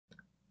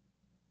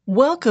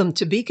Welcome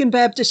to Beacon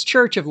Baptist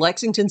Church of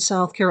Lexington,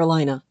 South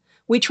Carolina.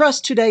 We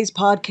trust today's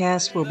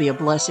podcast will be a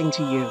blessing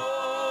to you.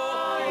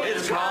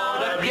 It's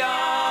called up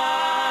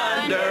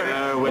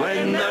yonder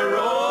when the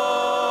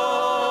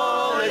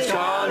roll is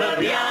called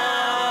up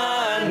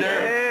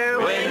yonder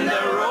when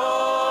the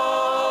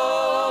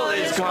roll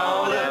is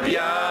called up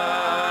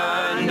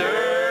yonder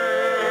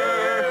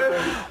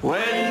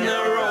when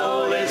the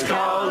roll is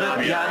called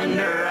up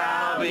yonder.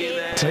 I'll be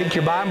there. Take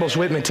your Bibles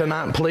with me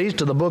tonight, please,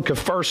 to the book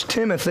of 1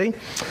 Timothy.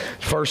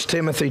 1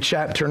 Timothy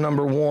chapter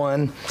number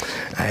 1.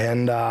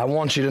 And I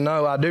want you to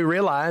know, I do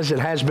realize it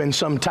has been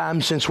some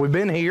time since we've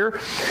been here.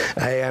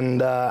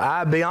 And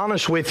I'll be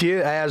honest with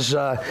you, as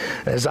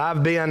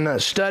I've been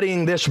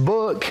studying this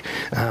book,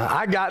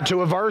 I got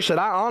to a verse that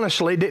I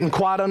honestly didn't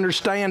quite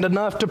understand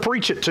enough to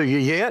preach it to you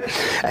yet.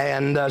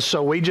 And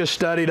so we just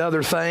studied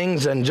other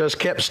things and just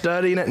kept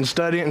studying it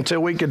until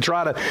we could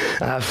try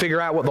to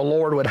figure out what the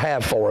Lord would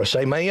have for us.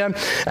 Amen.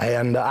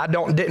 And I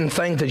didn't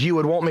think that you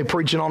would want me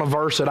preaching on a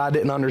verse that I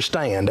didn't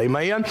understand.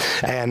 Amen.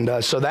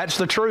 And so that's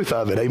the truth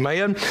of it.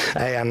 Amen.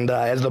 And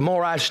as the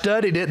more I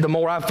studied it, the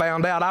more I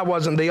found out I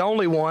wasn't the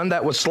only one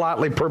that was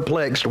slightly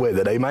perplexed with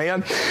it.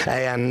 Amen.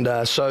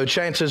 And so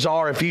chances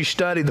are, if you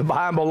study the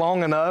Bible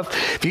long enough,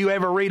 if you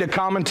ever read a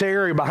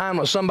commentary behind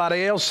what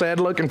somebody else said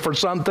looking for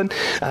something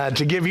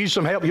to give you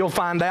some help, you'll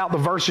find out the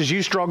verses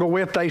you struggle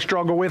with, they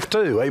struggle with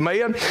too.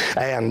 Amen.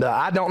 And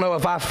I don't know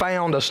if I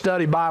found a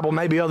study Bible,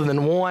 maybe other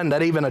than one,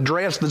 that even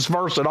addressed this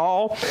verse at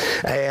all.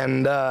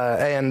 And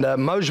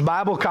most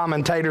Bible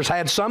commentators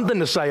had something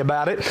to say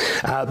about it,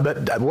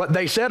 but what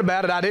they said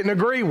about it I didn't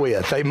agree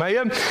with.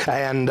 Amen.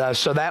 And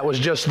so that was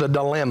just the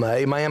dilemma.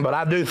 Amen. But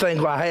I do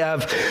think I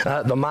have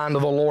the mind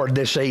of the Lord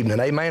this evening.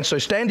 Amen. So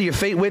stand to your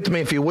feet with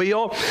me if you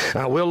will.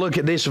 We'll look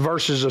at these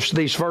verses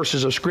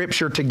of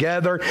Scripture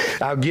together.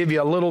 I'll give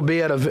you a little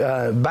bit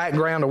of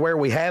background of where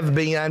we have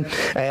been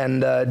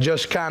and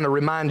just kind of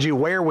remind you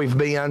where we've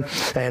been,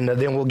 and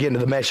then we'll get into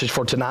the message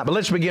for tonight. But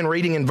let's begin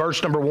reading in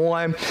verse number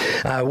 1.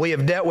 We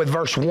have dealt with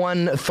verse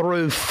 1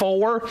 through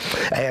 4,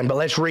 but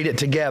let's read it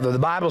together. The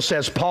Bible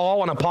says,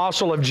 Paul, an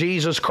apostle of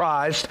Jesus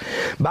Christ,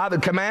 by the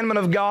commandment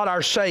of God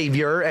our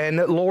Savior and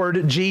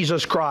Lord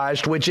Jesus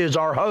Christ, which is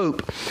our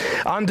hope,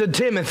 unto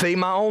Timothy,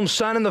 my own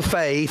son in the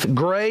faith,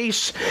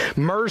 grace,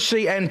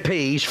 mercy, and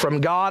peace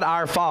from God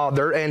our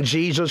Father and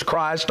Jesus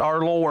Christ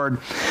our Lord.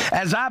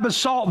 As I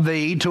besought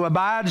thee to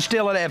abide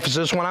still at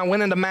Ephesus when I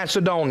went into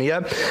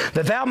Macedonia,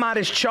 that thou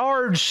mightest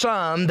charge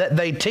some that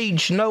they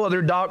teach no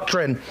other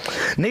doctrine,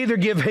 neither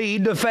give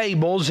heed to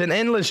fables and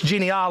endless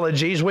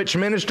genealogies which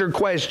minister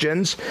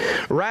questions,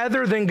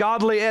 rather than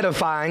godly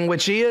edifying,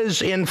 which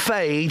is in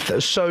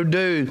faith, so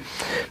do.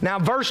 Now,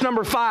 verse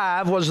number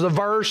 5 was the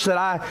verse that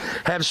I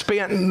have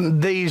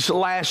spent these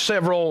last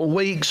several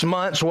weeks,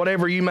 months,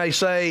 whatever you may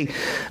say,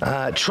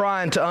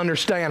 trying to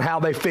understand how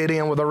they fit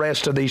in with the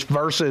rest of these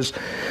verses.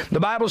 The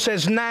Bible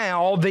says,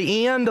 now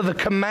the end of the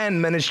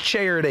commandment is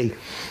charity,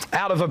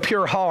 out of a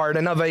pure heart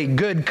and of a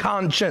good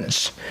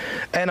conscience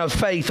and of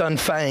faith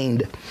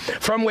unfeigned,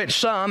 from which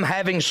some,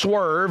 having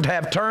swerved,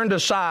 have turned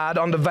aside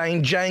unto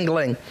vain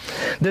jangling,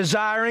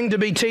 desiring to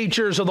be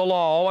teachers of the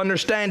law,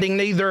 understanding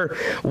neither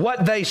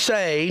what they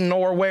say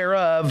nor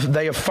whereof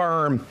they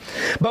affirm.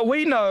 But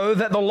we know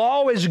that the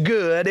law is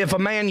good if a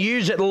man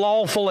use it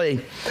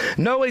lawfully,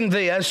 knowing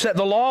this, that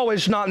the law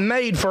is not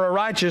made for a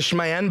righteous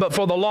man, but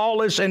for the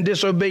lawless and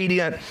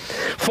disobedient,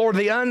 for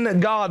the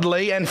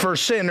ungodly and for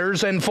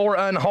sinners and for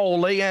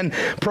unholy and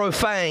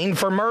profane,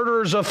 for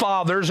murderers of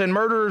fathers and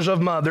murderers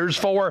of mothers,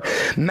 for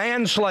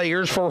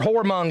manslayers, for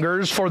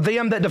whoremongers, for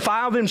them that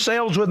defile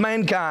themselves with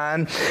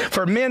mankind,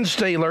 for men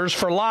stealers,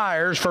 for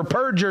liars, for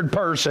perjured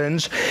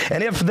persons,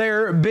 and if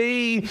there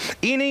be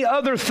any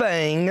other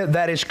thing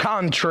that is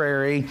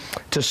contrary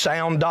to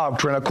sound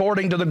doctrine,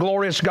 according to the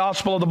glorious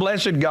gospel of the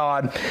blessed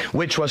God,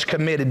 which was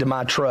committed to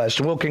my trust.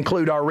 And we'll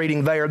conclude our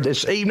reading there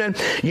this evening.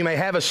 You may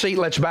have a seat.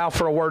 Let's bow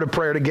for a word of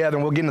prayer together,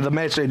 and we'll get into the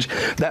message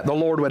that the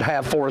Lord would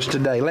have for us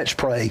today. Let's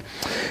pray.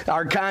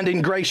 Our kind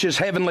and gracious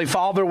Heavenly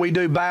Father, we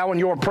do bow in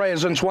your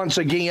presence once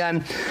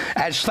again,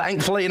 as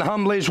thankfully and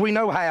humbly as we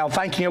know how.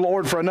 Thanking you,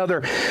 Lord, for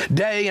another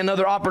day,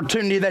 another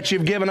opportunity that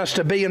you've given us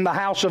to be in the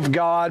house of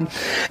God.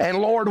 And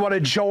Lord, what a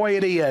joy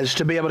it is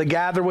to be able to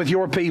gather with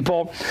your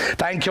people.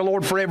 Thank you,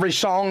 Lord, for every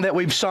song that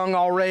we've sung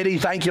already.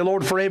 Thank you,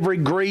 Lord, for every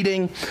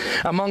greeting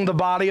among the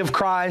body of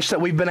Christ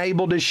that we've been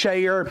able to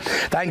share.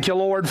 Thank you,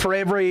 Lord, for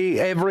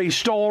every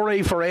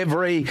story, for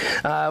every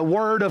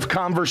word of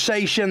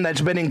conversation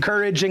that's been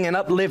encouraging and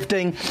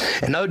uplifting.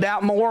 And no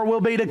doubt more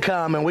will be to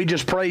come. And we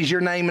just praise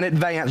your name in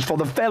advance for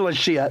the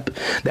fellowship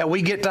that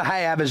we get to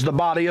have as the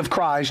body of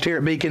Christ here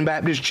at Beacon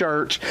Baptist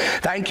Church.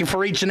 Thank you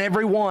for each and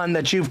every one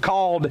that you've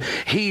called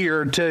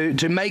here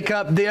to make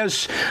up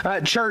this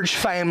church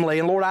family.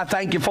 And Lord, I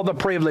thank you for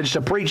the privilege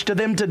to preach to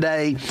them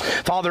today.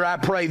 Father, I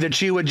pray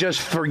that you would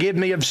just forgive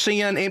me of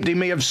sin, empty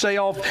me of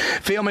self,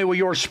 fill me with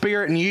your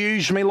Spirit, and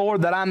use me,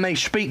 Lord, that I may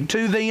speak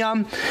to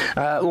them,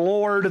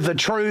 Lord, the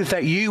truth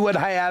that you would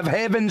have,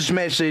 heaven's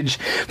message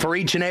for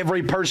each and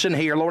every person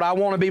here. Lord, I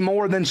want to be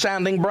more than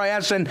sounding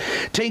brass and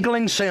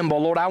tinkling cymbal.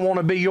 Lord, I want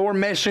to be your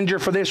messenger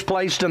for this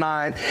place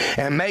tonight.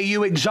 And may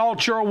you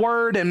exalt your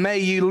word, and may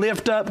you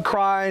lift up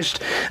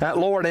Christ,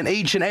 Lord, in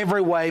each and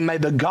every way. May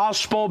the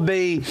gospel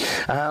be,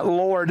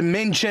 Lord,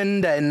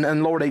 mentioned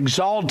and Lord,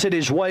 exalted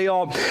as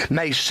well.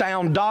 May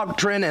sound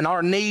doctrine and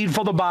our need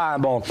for the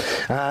Bible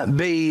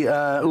be,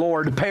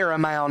 Lord,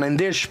 paramount in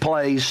this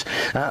place,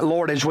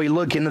 Lord, as we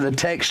look into the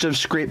text of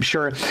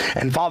Scripture.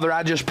 And Father,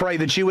 I just pray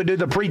that you would do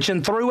the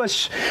preaching through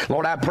us.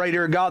 Lord, I pray,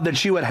 dear God,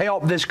 that you would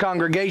help this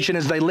congregation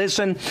as they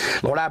listen.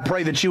 Lord, I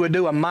pray that you would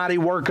do a mighty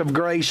work of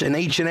grace in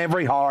each and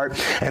every heart.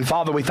 And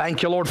Father, we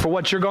thank you, Lord, for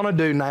what you're going to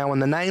do now in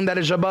the name that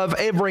is above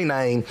every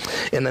name.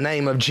 In the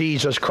name of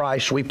Jesus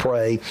Christ we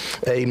pray.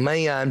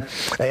 Amen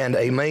and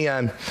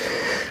amen.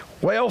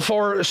 Well,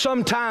 for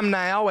some time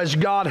now, as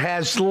God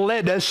has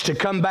led us to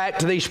come back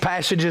to these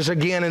passages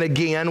again and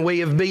again, we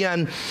have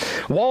been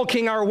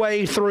walking our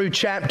way through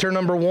chapter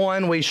number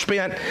 1. We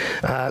spent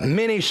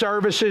many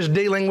services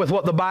dealing with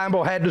what the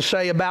Bible had to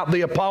say about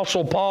the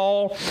Apostle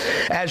Paul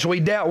as we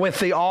dealt with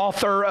the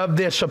author of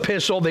this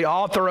epistle, the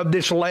author of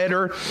this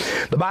letter.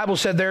 The Bible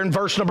said there in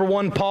verse number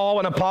 1, Paul,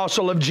 an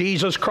apostle of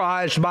Jesus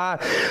Christ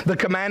by the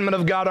commandment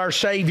of God our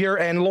Savior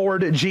and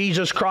Lord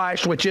Jesus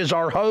Christ, which is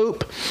our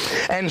hope.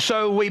 And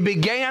so we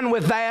began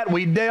with that.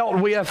 We dealt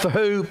with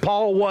who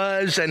Paul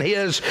was and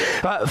his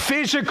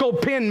physical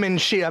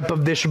penmanship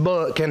of this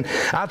book. And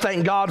I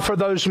thank God for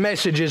those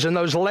messages and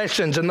those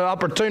lessons and the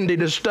opportunity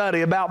to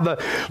study about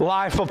the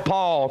life of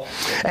Paul.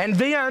 And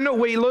then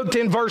we looked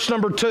in verse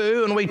number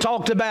 2 and we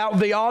talked about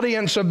the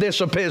audience of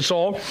this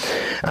epistle,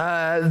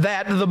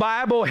 that the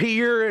Bible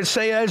here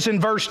says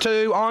in verse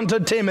 2, unto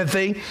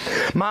Timothy,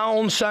 my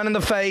own son in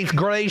the faith,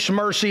 grace,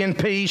 mercy, and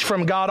peace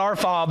from God our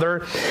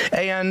Father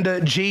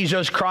and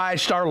Jesus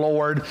Christ our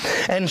Lord.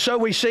 And so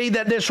we see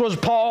that this was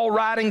Paul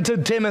writing to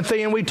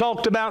Timothy, and we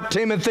talked about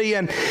Timothy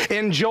and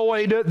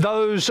enjoyed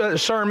those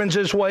sermons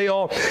as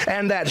well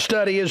and that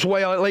study as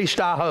well, at least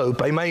I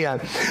hope.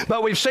 Amen.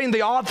 But we've seen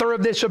the author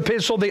of this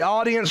epistle, the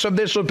audience of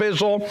this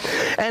epistle,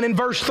 and in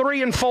verse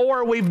 3 and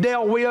 4 we've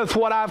dealt with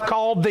what I've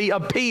called the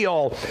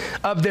appeal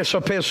of this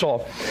epistle,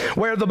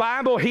 where the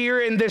Bible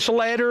here in this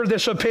letter,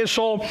 this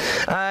epistle,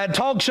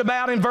 talks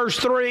about in verse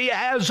 3,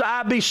 as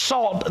I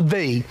besought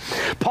thee.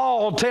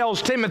 Paul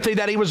tells Timothy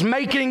that he was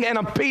making an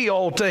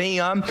appeal to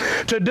him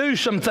to do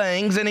some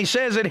things, and he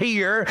says it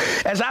here,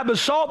 as I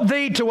besought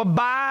thee to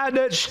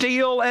abide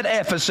still at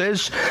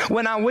Ephesus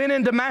when I went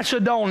into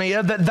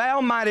Macedonia, that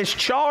thou mightest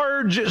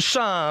charge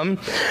some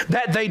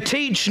that they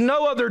teach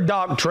no other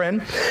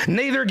doctrine,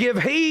 neither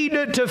give heed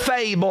to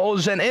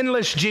fables and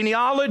endless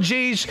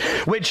genealogies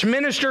which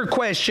minister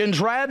questions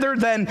rather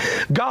than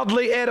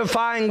godly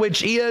edifying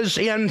which is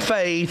in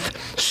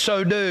faith,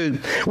 so do.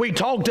 We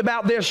talked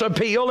about this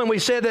appeal, and we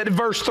said that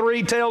verse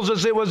 3 tells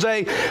us it was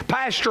a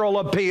pastoral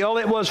appeal.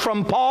 It was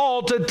from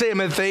Paul to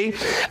Timothy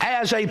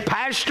as a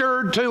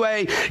pastor to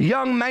a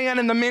young man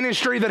in the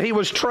ministry that he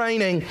was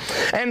training.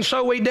 And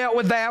so we dealt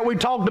with that. We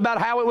talked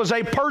about how it was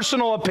a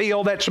personal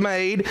appeal that's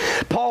made.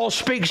 Paul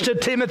speaks to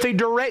Timothy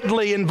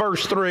directly in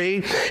verse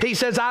 3. He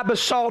says, I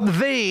besought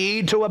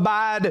thee to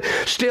abide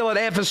still at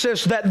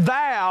Ephesus, that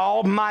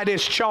thou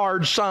mightest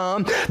charge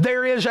some.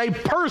 There is a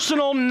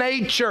personal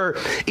nature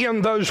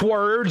in those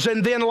words.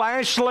 And then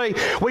lastly,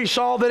 we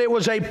saw that it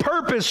was a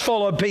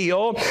purposeful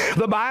appeal.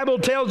 The Bible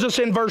tells us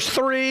in verse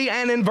 3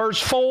 and in verse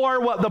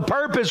 4 what the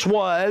purpose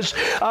was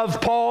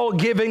of Paul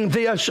giving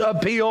this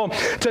appeal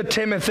to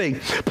Timothy.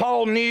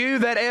 Paul knew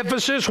that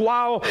Ephesus,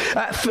 while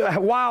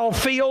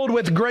filled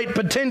with great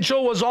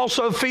potential, was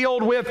also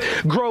filled with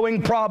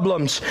growing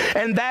problems.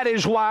 And that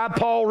is why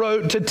Paul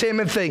wrote to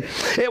Timothy.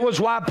 It was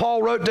why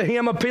Paul wrote to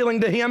him,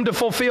 appealing to him to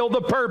fulfill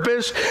the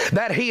purpose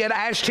that he had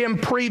asked him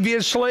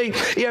previously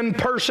in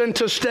person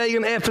to stay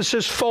in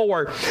Ephesus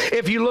for.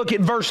 If you look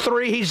at verse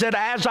 3, he said,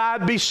 as I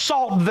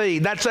besought thee.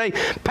 That's a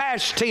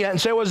past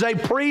tense. It was a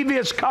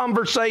previous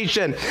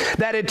conversation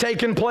that had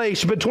taken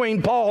place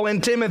between Paul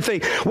and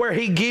Timothy where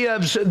he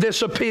gives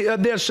this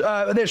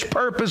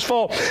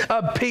purposeful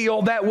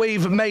appeal that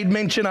we've made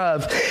mention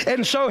of.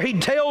 And so he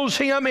tells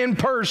him in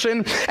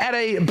person at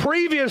a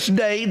previous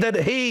date that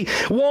he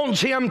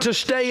wants him to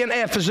stay in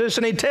Ephesus,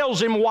 and he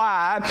tells him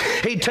why.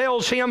 He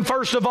tells him,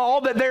 first of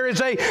all, that there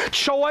is a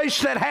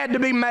choice that had to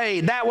be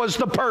made. That was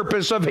the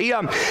purpose of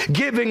him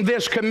giving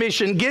this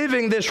commission,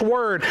 giving this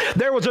word,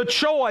 there was a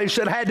choice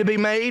that had to be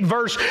made.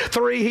 Verse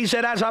 3, he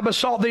said, as I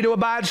besought thee to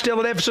abide still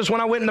at Ephesus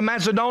when I went into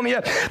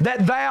Macedonia,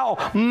 that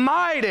thou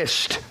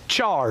mightest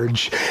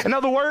charge. In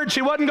other words,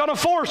 he wasn't going to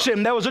force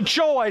him. There was a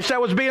choice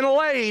that was being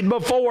laid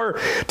before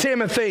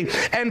Timothy,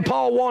 and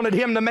Paul wanted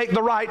him to make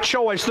the right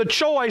choice. The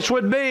choice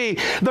would be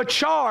the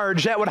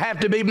charge that would have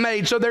to be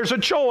made. So there's a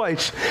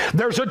choice.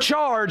 There's a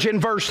charge in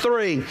verse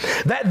 3,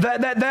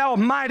 that thou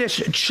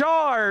mightest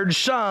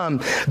charge some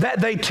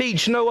that they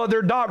teach no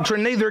other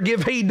doctrine, neither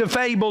give heed to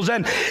fables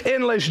and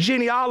endless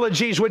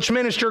genealogies which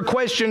minister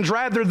questions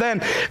rather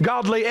than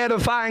godly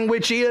edifying,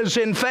 which is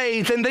in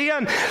faith. And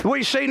then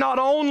we see not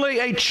only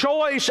a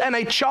choice and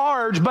a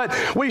charge, but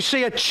we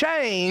see a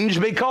change,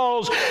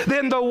 because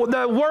then the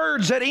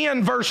words that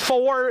end verse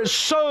 4,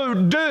 so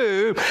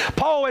do,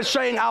 Paul is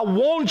saying, I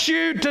want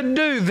you to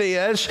do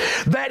this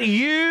that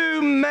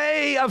you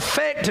may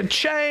affect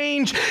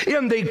change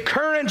in the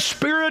current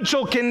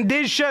spiritual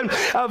condition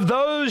of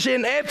those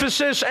in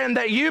Ephesus, and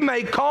that you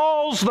may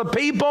cause the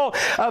people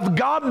of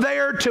God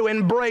there to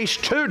embrace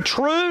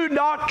true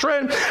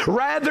doctrine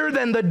rather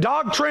than the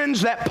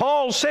doctrines that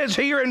Paul says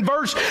here in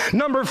verse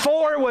number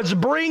 4 was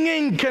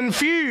bringing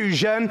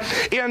confusion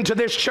into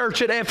this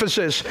church at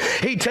Ephesus.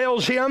 He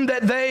tells him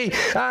that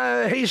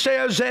he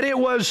says that it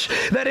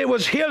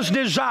was his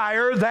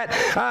desire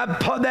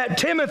that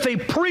Timothy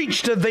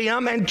preached to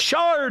them and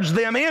charged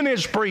them in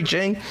his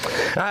preaching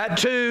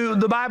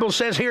the Bible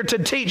says here, to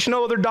teach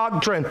no other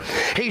doctrine.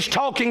 He's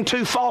talking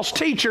to false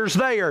teachers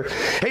there.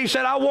 He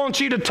said, I want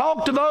you to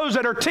talk to those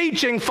that are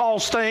teaching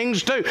false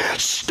things to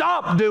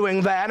stop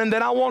doing that, and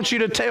then I want you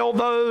to tell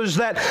those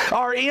that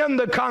are in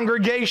the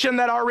congregation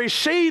that are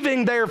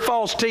receiving their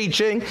false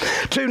teaching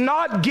to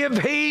not give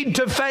heed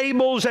to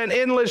fables and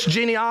endless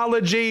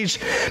genealogies,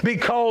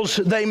 because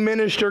they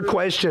minister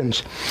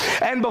questions.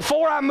 And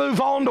before I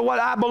move on to what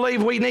I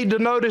believe we need to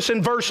notice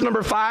in verse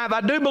number 5,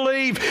 I do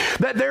believe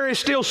that there is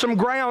still some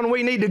ground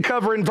we need to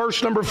cover in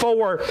verse number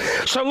 4.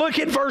 So look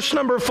at verse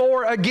number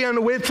 4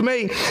 again with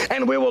me,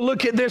 and we will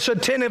look at this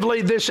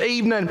attentively this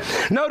evening.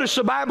 Notice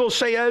the Bible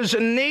says,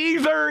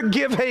 neither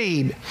give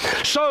heed.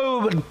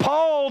 So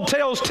Paul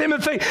tells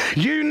Timothy,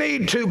 you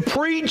need to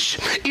preach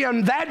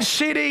in that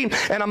city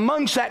and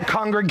amongst that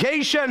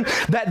congregation,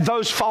 that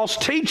those false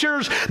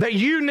teachers, that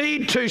you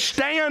need to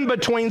stand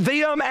between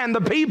them and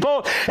the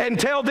people and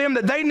tell them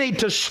that they need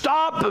to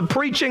stop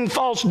preaching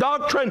false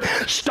doctrine,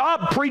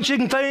 stop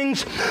preaching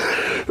things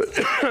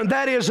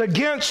that is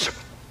against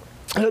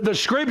the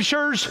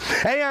Scriptures.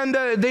 And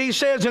he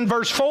says in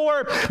verse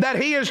 4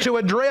 that he is to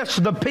address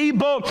the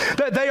people,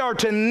 that they are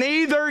to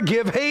neither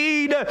give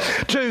heed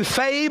to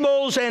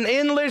fables and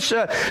endless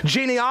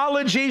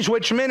genealogies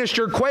which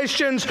minister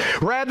questions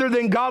rather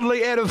than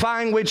godly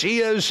edifying, which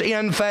is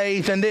in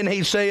faith. And then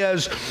he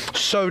says,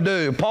 so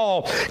do.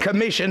 Paul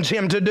commissions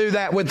him to do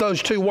that with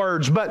those two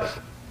words. But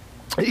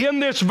in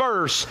this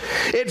verse,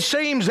 it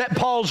seems that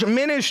Paul's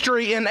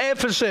ministry in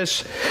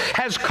Ephesus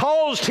has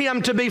caused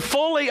him to be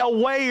fully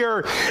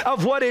aware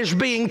of what is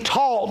being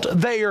taught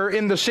there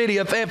in the city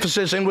of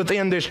Ephesus and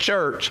within this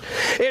church.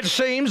 It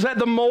seems that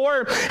the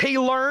more he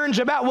learns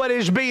about what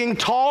is being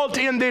taught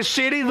in this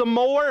city, the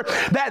more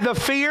that the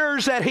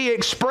fears that he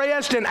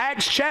expressed in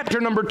Acts chapter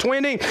number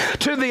 20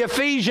 to the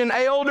Ephesian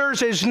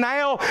elders is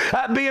now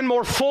being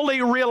more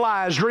fully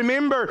realized.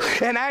 Remember,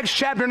 in Acts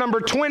chapter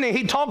number 20,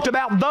 he talked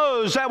about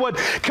those that would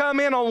come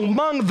in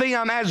among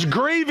them as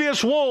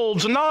grievous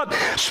wolves, not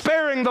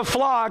sparing the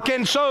flock.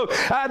 And so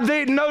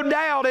no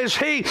doubt as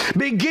he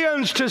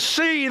begins to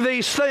see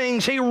these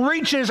things, he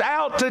reaches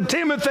out to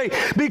Timothy,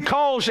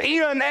 because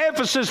in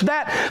Ephesus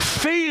that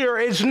fear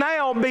is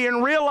now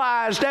being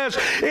realized as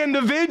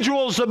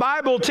individuals, the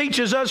Bible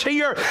teaches us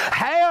here,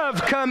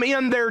 have come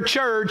in their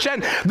church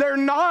and they're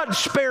not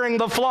sparing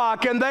the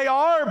flock, and they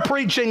are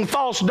preaching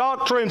false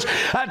doctrines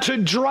to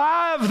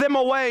drive them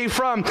away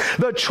from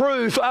the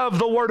truth of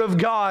the Word of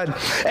God.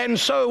 And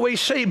so we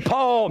see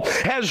Paul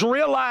has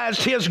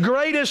realized his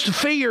greatest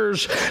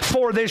fears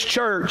for this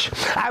church.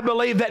 I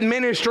believe that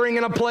ministering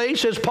in a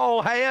place as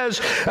Paul has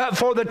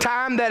for the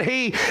time that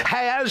he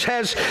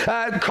has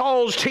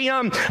caused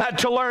him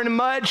to learn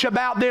much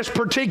about this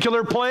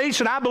particular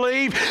place. And I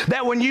believe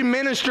that when you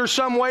minister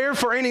somewhere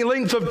for any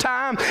length of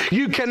time,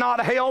 you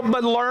cannot help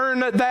but learn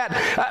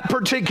that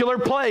particular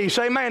place.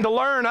 Amen. To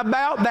learn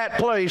about that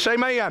place.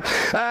 Amen.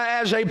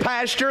 As a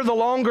pastor, the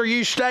longer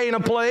you stay in a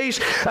place,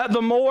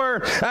 the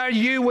more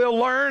you will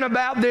learn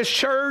about this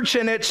church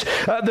and its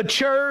the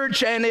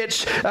church and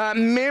its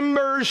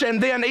members,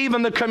 and then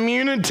even the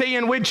community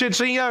in which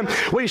it's in.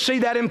 We see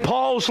that in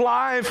Paul's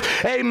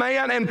life.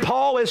 Amen. And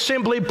Paul is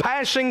simply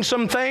passing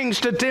some things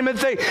to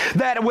Timothy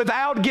that,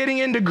 without getting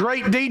into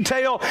great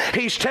detail,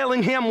 he's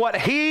telling him what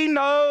he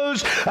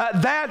knows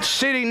that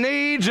city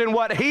needs and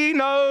what he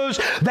knows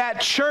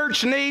that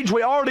church needs.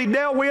 We already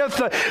dealt with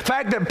the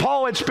fact that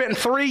Paul had spent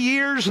 3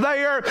 years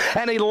there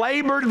and he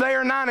labored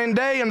there night and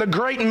day and the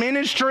great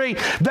ministry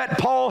that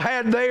Paul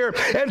had there.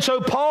 And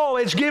so Paul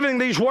is giving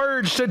these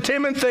words to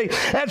Timothy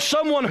as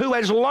someone who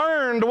has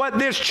learned what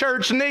this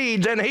church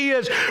needs, and he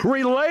is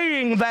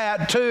relaying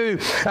that to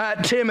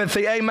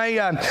Timothy.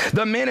 Amen.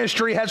 The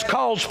ministry has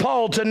caused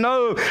Paul to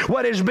know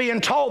what is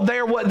being taught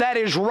there, what that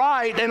is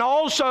right, and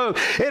also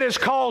it has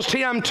caused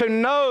him to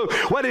know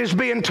what is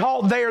being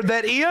taught there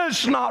that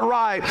is not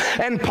right.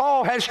 And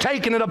Paul has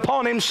taken it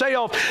upon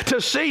himself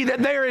to see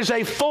that there is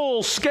a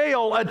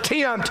full-scale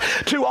attempt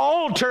to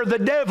alter the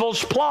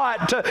devil's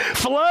plot, to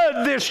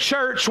flood this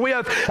church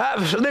with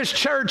this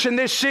church in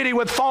this city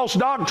with false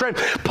doctrine.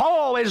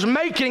 Paul is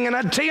making an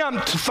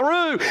attempt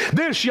through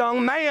this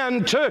young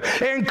man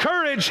to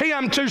encourage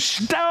him to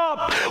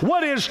stop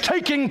what is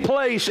taking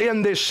place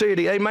in this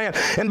city. Amen.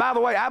 And by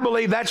the way, I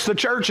believe that's the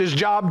church's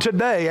job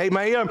today.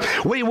 Amen.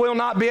 We will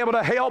not be able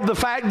to help the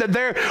fact that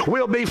there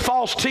will be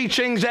false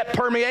teachings that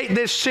permeate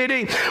this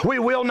city. We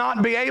will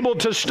not be able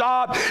to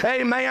stop,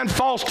 amen,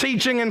 false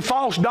teaching and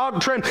false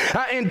doctrine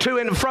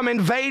from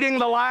invading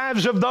the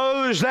lives of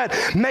those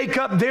that make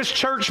up this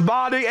church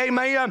body.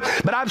 Amen.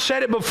 But I've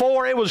said it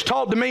before. It was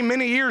taught to me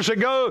many years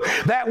ago,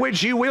 that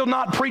which you will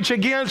not preach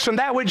against and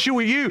that which you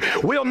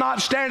will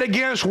not stand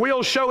against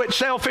will show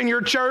itself in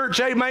your church.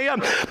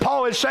 Amen.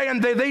 Paul is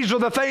saying that these are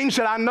the things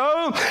that I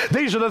know.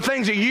 These are the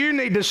things that you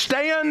need to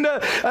stand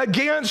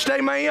against.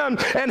 Amen.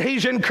 And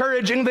he's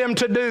encouraging them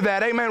to do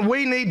that. Amen.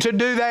 We need to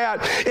do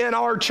that in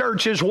our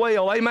church as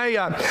well.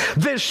 Amen.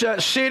 This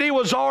city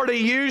was already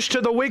used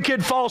to the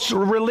wicked false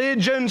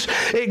religions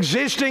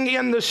existing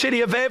in the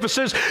city of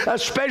Ephesus,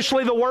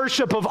 especially the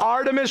worship of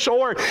Artemis,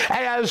 or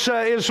as she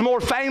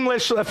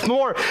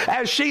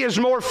is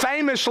more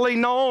famously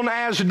known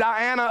as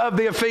Diana of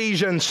the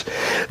Ephesians.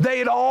 They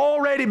had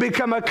already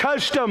become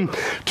accustomed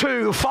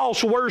to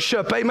false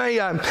worship.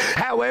 Amen.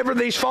 However,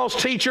 these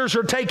false teachers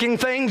are taking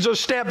things a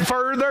step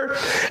further,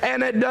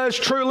 and it does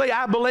truly,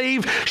 I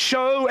believe,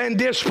 show and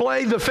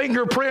display the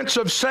fingerprints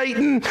of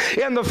Satan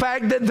in the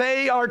fact that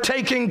they are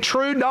taking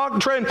true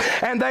doctrine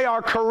and they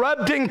are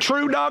corrupting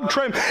true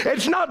doctrine.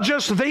 It's not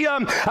just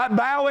them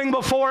bowing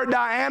before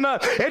Diana.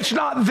 It's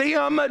not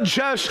them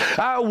just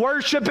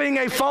worshiping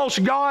a false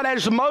god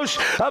as most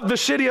of the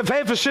city of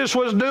Ephesus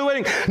was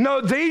doing.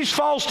 No, these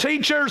false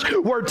teachers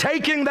were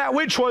taking that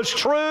which was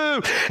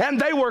true and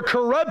they were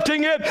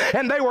corrupting it,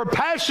 and they were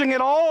passing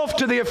it off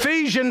to the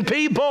Ephesian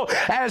people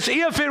as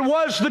if it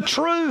was the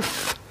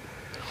truth.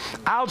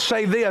 I'll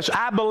say this,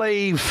 I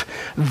believe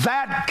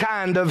that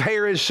kind of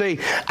heresy,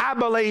 I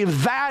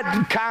believe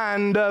that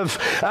kind of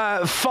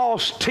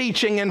false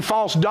teaching and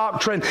false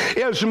doctrine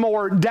is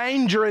more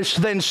dangerous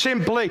than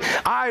simply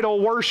idol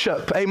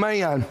worship.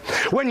 Amen.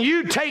 When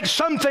you take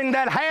something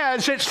that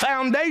has its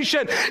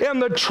foundation in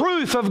the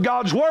truth of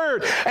God's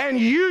Word and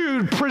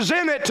you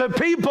present it to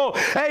people,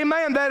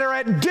 amen, that are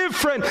at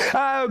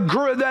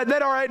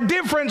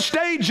different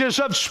stages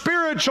of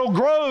spiritual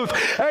growth,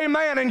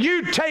 amen, and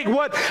you take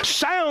what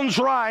sounds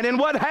right and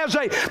what has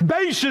a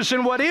basis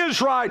in what is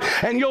right,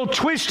 and you'll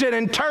twist it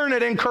and turn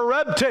it and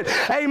corrupt it,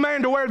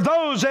 amen, to where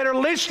those that are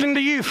listening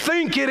to you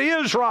think it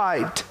is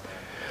right,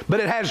 but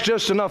it has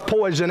just enough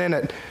poison in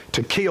it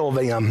to kill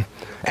them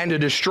and to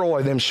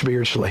destroy them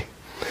spiritually.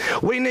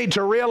 We need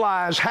to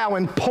realize how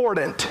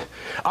important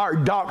our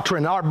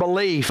doctrine, our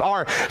belief,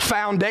 our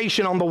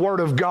foundation on the Word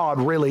of God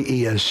really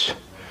is.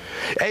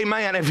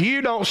 Amen. If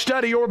you don't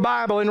study your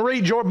Bible and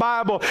read your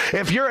Bible,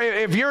 if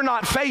you're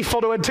not faithful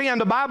to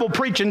attend a Bible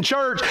preaching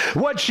church,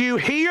 what you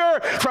hear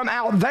from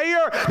out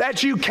there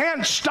that you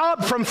can't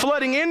stop from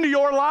flooding into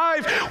your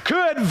life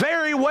could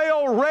very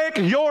well wreck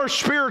your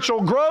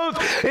spiritual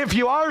growth if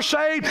you are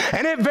saved,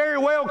 and it very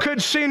well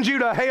could send you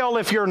to hell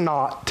if you're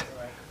not.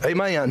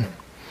 Amen.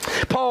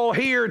 Paul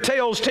here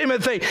tells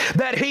Timothy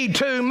that he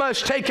too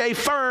must take a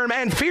firm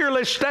and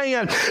fearless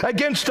stand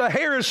against the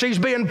heresies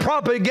being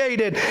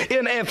propagated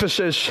in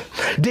Ephesus.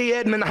 D.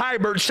 Edmund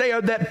Hibert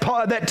said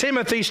that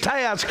Timothy's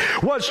task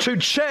was to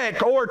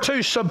check or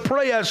to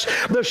suppress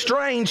the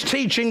strange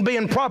teaching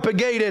being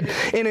propagated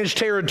in his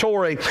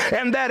territory.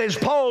 And that as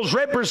Paul's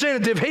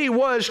representative, he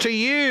was to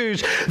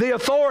use the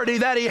authority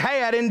that he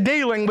had in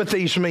dealing with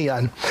these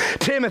men.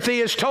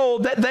 Timothy is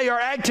told that they are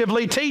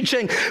actively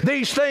teaching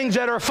these things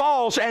that are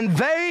false,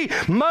 and they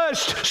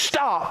must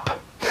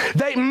stop.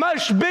 They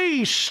must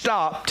be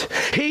stopped.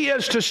 He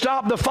is to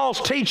stop the false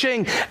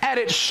teaching at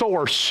its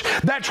source.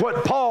 That's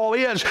what Paul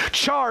is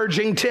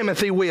charging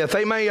Timothy with.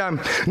 Amen.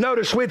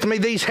 Notice with me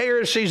these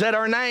heresies that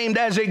are named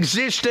as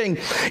existing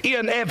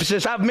in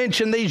Ephesus. I've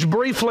mentioned these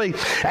briefly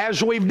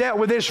as we've dealt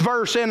with this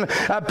verse in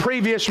a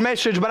previous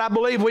message, but I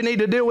believe we need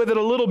to deal with it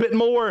a little bit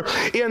more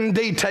in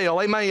detail.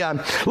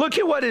 Amen. Look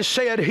at what is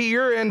said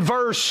here in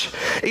verse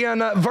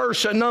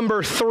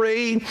number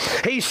 3.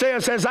 He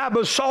says, "As I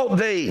besought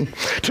thee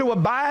to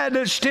abide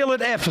abide still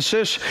at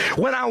Ephesus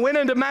when I went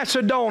into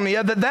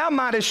Macedonia, that thou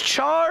mightest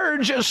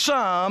charge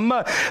some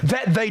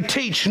that they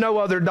teach no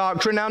other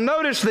doctrine. Now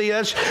notice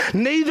this,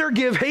 neither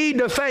give heed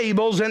to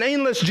fables and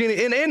endless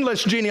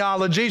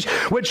genealogies,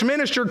 which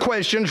minister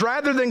questions,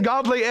 rather than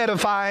godly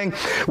edifying,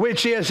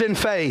 which is in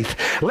faith.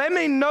 Let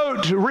me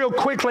note real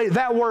quickly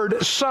that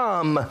word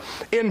some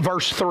in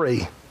verse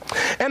 3.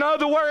 In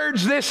other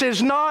words, this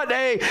is not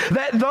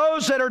that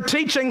those that are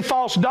teaching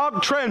false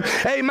doctrine,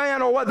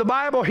 amen, or what the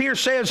Bible here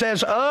says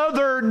as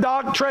other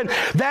doctrine,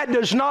 that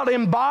does not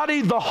embody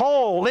the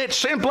whole. It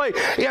simply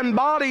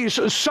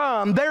embodies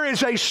some. There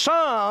is a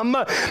sum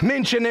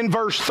mentioned in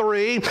verse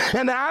 3,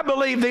 and I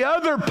believe the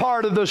other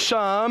part of the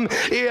sum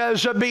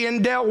is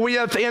being dealt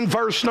with in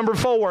verse number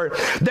 4.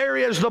 There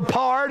is the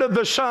part of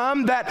the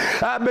sum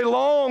that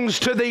belongs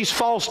to these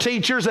false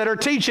teachers that are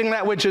teaching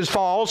that which is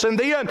false, and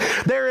then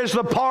there is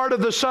the part of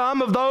the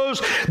sum of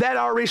those that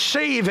are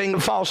receiving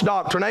false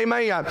doctrine.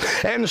 Amen.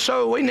 And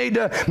so we need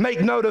to make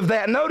note of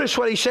that. Notice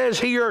what he says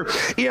here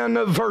in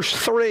verse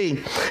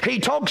 3. He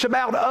talks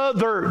about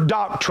other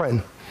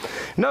doctrine.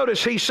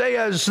 Notice he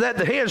says that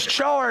his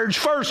charge,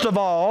 first of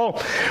all,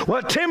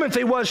 what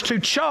Timothy was to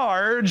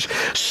charge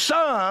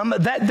some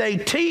that they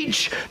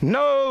teach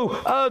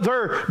no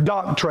other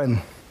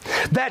doctrine.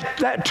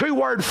 That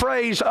two-word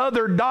phrase,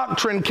 other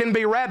doctrine, can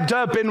be wrapped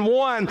up in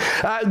one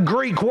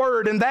Greek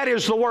word, and that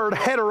is the word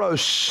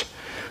heteros.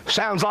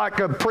 Sounds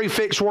like a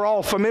prefix we're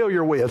all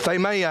familiar with.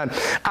 Amen.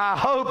 I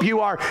hope you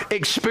are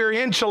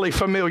experientially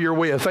familiar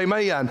with.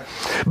 Amen.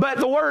 But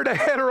the word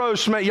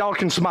heteros, y'all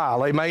can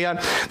smile. Amen.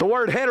 The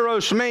word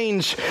heteros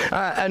means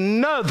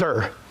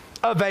another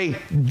of a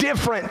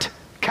different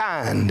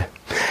kind.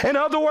 In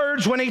other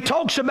words, when he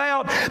talks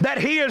about that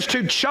he is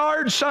to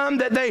charge some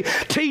that they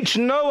teach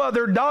no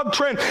other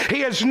doctrine,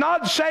 he is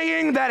not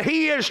saying that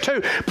he is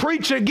to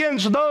preach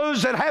against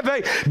those that have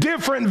a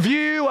different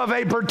view of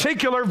a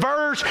particular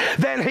verse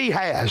than he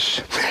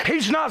has.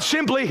 He's not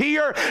simply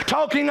here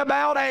talking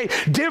about a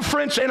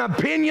difference in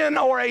opinion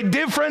or a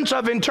difference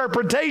of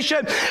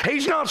interpretation.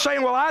 He's not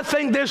saying, well, I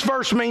think this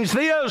verse means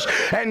this,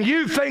 and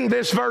you think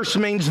this verse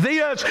means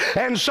this,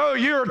 and so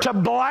you're to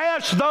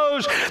blast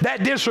those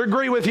that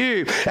disagree with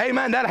you.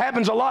 Amen. That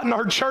happens a lot in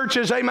our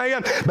churches.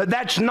 Amen. But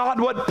that's not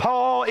what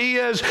Paul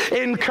is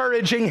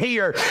encouraging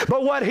here.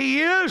 But what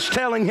he is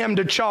telling him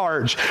to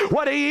charge,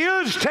 what he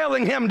is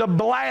telling him to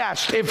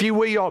blast, if you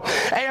will,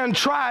 and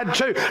try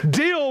to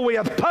deal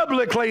with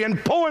publicly and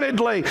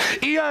pointedly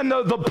in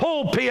the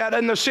pulpit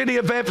in the city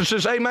of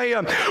Ephesus,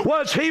 amen,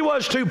 was he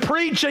was to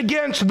preach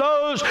against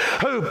those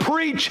who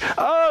preach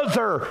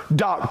other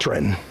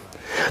doctrine.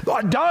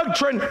 A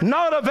doctrine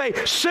not of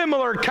a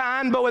similar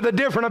kind, but with a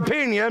different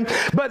opinion,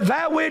 but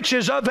that which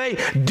is of a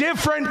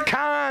different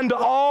kind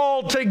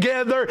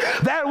altogether,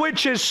 that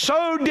which is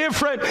so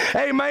different,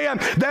 amen,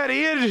 that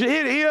it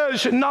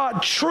is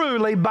not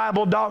truly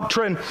Bible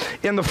doctrine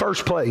in the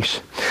first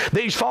place.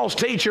 These false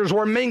teachers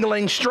were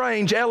mingling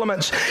strange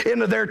elements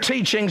into their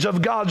teachings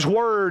of God's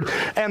Word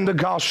and the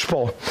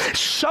gospel.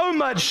 So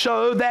much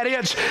so that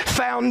its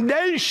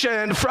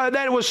foundation,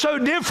 that it was so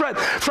different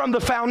from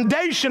the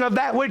foundation of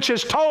that which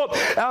is taught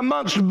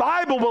amongst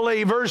Bible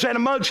believers and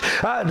amongst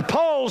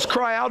Paul's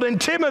crowd and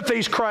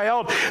Timothy's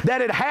crowd,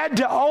 that it had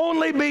to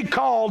only be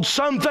called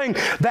something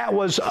that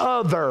was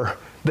other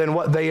than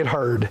what they had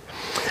heard.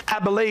 I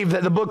believe that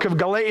in the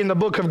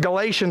book of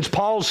Galatians,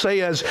 Paul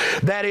says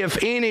that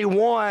if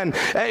anyone,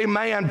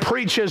 amen,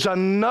 preaches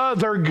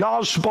another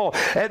gospel,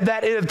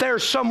 that if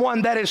there's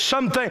someone that is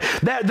something,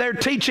 that they're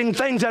teaching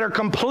things that are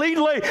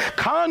completely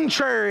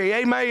contrary,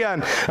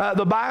 amen,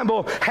 the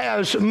Bible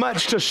has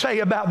much to say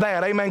about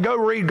that. Amen. Go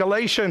read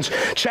Galatians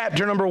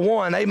chapter number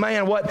 1.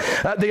 Amen. What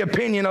the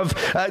opinion of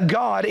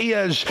God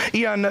is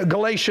in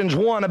Galatians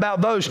 1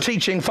 about those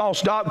teaching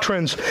false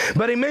doctrines.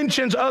 But he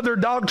mentions other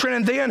doctrine,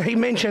 and then he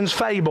mentions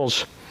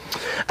fables.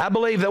 I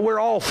believe that we're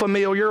all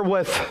familiar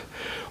with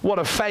what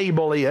a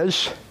fable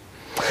is.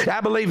 I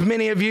believe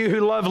many of you who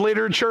love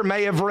literature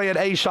may have read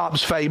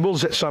Aesop's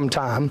fables at some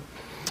time.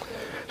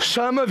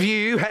 Some of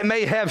you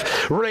may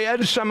have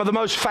read some of the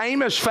most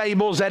famous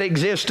fables that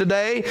exist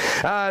today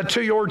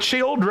to your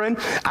children.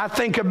 I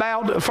think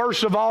about,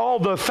 first of all,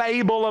 the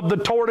fable of the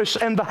tortoise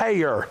and the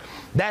hare.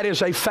 That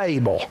is a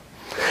fable.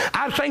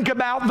 I think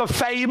about the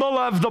fable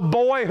of the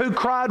boy who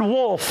cried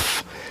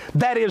wolf.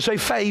 That is a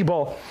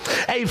fable.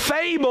 A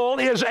fable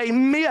is a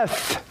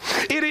myth.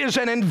 It is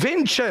an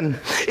invention.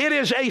 It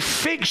is a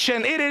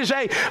fiction. It is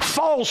a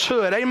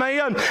falsehood.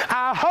 Amen.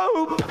 I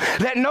hope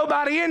that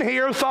nobody in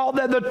here thought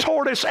that the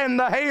tortoise and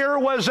the hare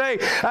was a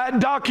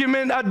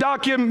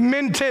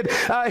documented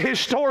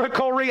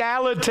historical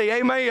reality.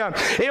 Amen.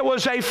 It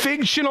was a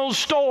fictional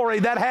story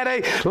that had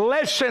a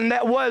lesson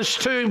that was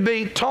to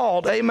be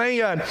taught.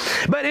 Amen.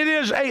 But it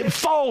is a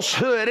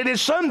falsehood. It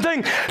is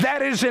something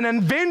that is an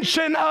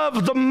invention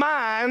of the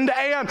mind,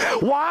 and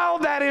while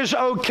that is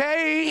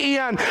okay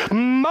in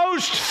most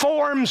most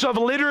forms of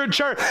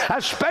literature,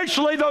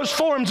 especially those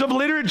forms of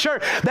literature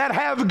that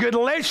have good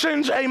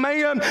lessons,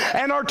 amen,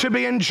 and are to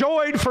be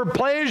enjoyed for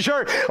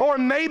pleasure, or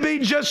maybe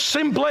just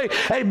simply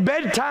a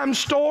bedtime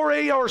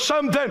story or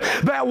something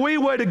that we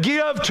would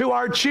give to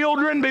our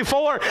children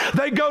before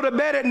they go to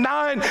bed at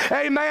night,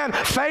 amen.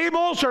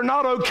 Fables are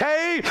not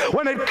okay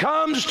when it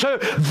comes to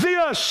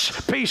this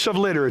piece of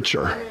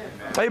literature.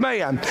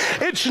 Amen.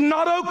 It's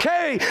not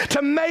okay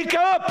to make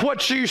up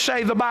what you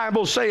say the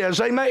Bible says.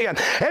 Amen.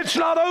 It's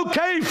not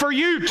okay for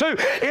you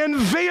to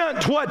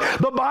invent what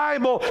the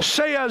Bible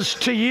says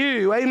to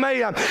you.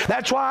 Amen.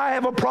 That's why I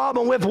have a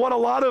problem with what a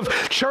lot of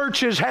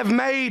churches have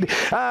made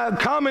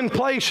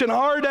commonplace in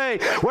our day,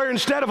 where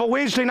instead of a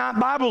Wednesday night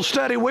Bible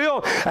study,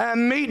 we'll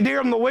meet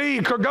during the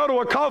week or go to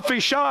a coffee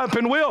shop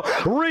and we'll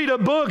read a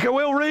book and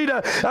we'll read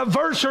a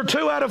verse or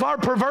two out of our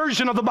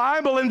perversion of the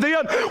Bible, and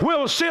then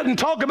we'll sit and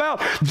talk about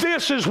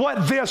this is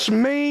what this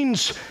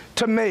means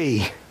to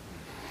me.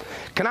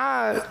 Can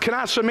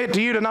I submit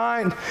to you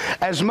tonight,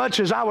 as much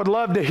as I would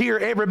love to hear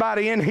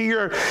everybody in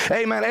here,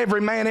 amen,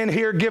 every man in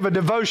here give a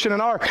devotion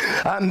in our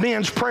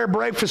men's prayer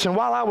breakfast, and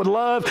while I would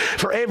love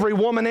for every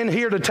woman in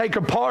here to take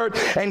a part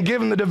and give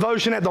them the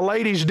devotion at the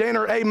ladies'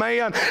 dinner,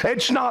 amen,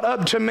 it's not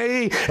up to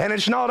me and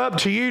it's not up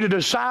to you to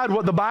decide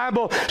what the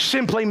Bible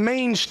simply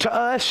means to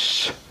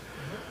us.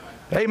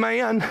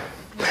 Amen.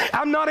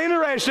 I'm not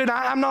interested,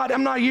 I'm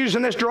not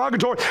using this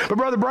derogatory, but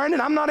Brother Brandon,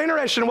 I'm not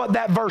interested in what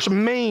that verse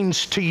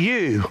means to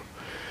you.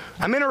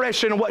 I'm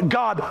interested in what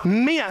God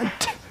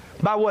meant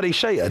by what he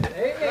said.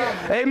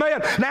 Amen.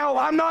 Amen. Now,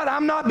 I'm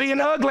not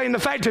being ugly in the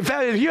fact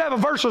that if you have a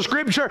verse of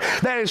Scripture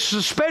that is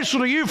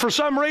special to you for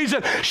some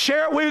reason,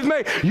 share it with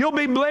me. You'll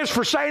be blessed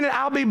for saying it.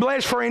 I'll be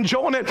blessed for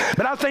enjoying it.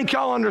 But I think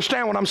y'all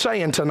understand what I'm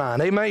saying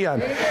tonight.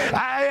 Amen.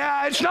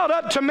 It's not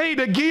up to me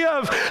to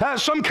give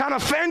some kind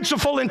of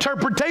fanciful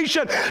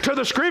interpretation to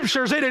the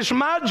Scriptures. It is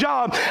my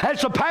job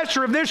as the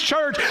pastor of this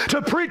church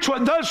to preach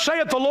what thus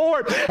saith the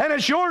Lord. And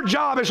it's your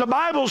job as a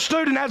Bible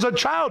student, as a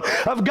child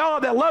of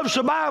God that loves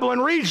the Bible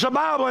and reads the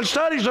Bible and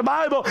studies the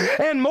Bible,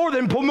 and more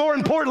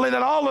importantly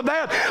than all of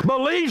that,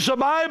 believes the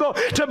Bible,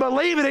 to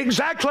believe it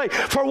exactly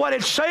for what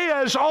it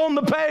says on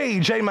the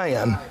page.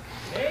 Amen.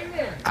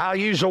 Amen. I'll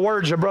use the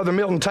words of Brother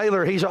Milton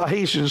Taylor.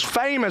 He's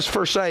famous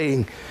for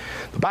saying,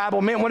 the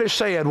Bible meant what it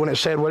said when it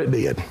said what it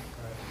did.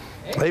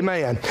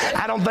 Amen.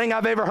 I don't think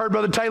I've ever heard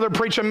Brother Taylor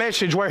preach a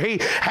message where he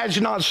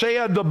has not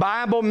said the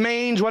Bible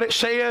means what it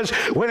says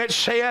when it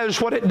says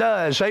what it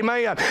does.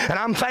 Amen. And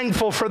I'm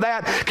thankful for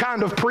that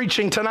kind of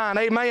preaching tonight.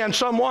 Amen.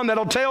 Someone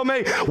that'll tell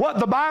me what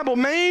the Bible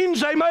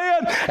means.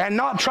 Amen. And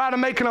not try to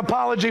make an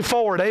apology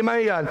for it.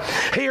 Amen.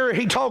 Here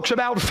he talks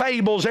about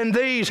fables, and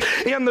these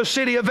in the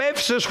city of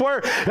Ephesus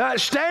were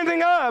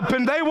standing up,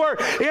 and they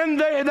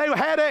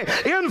had an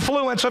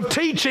influence of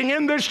teaching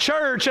in this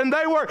church, and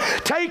they were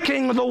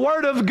taking the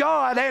Word of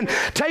God and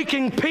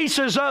taking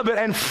pieces of it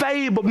and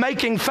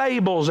making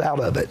fables out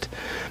of it,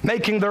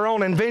 making their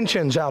own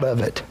inventions out of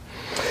it.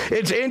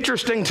 It's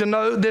interesting to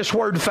note this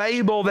word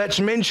fable that's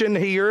mentioned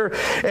here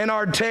in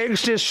our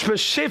text is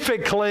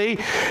specifically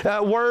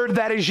a word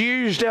that is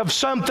used of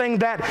something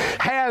that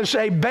has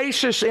a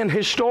basis in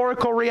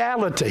historical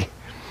reality.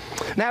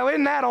 Now,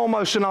 isn't that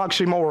almost an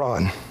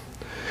oxymoron?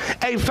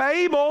 A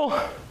fable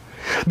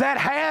that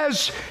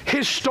has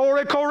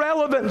historical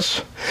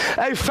relevance.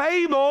 A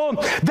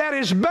fable that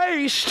is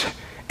based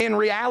in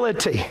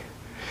reality.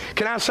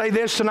 Can I say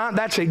this tonight?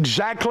 That's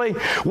exactly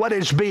what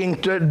is being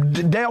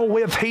dealt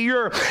with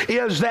here,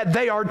 is that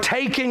they are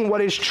taking what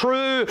is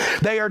true.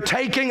 They are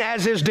taking,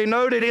 as is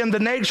denoted in the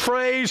next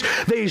phrase,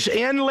 these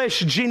endless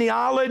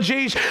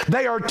genealogies.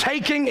 They are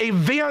taking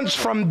events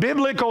from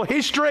biblical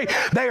history.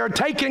 They are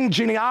taking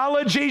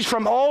genealogies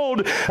from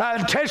Old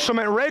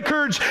Testament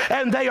records,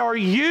 and they are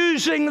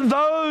using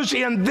those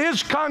in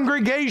this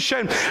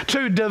congregation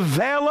to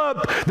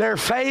develop their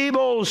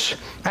fables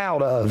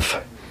out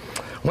of.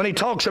 When he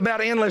talks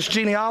about endless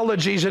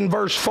genealogies in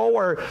verse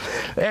 4,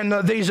 and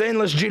these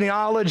endless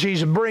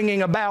genealogies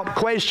bringing about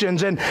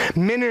questions and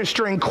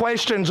ministering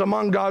questions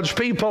among God's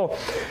people,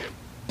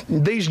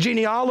 these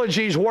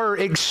genealogies were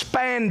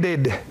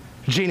expanded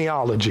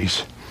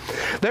genealogies.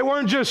 They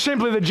weren't just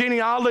simply the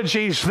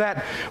genealogies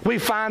that we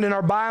find in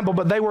our Bible,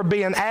 but they were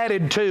being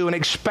added to and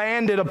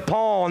expanded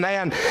upon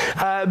and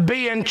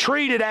being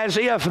treated as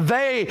if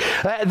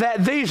that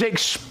these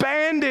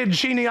expanded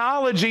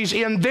genealogies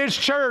in this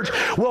church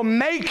will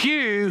make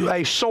you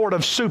a sort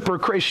of super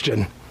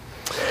Christian.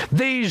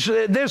 These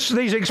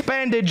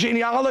expanded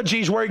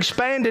genealogies were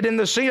expanded in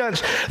the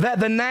sense that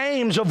the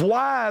names of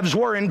wives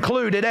were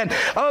included and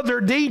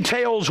other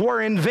details were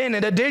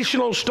invented.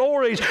 Additional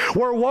stories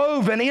were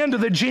woven into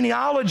the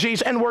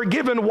genealogies and were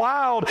given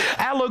wild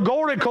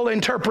allegorical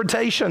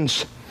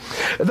interpretations.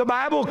 The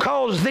Bible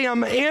calls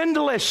them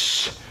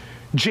endless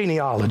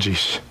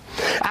genealogies.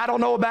 I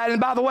don't know about it.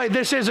 And by the way,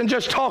 this isn't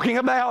just talking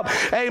about,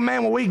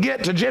 amen, when we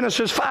get to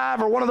Genesis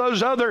 5 or one of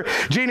those other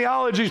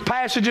genealogies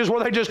passages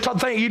where they just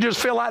think you just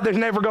feel like they're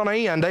never going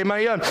to end.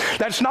 Amen.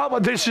 That's not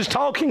what this is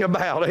talking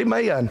about.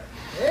 Amen.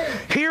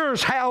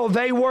 here's how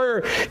they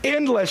were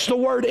endless. The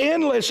word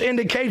endless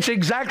indicates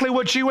exactly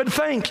what you would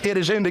think it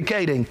is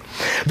indicating.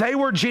 They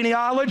were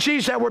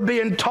genealogies that were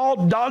being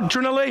taught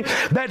doctrinally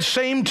that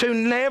seemed to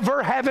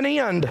never have an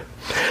end.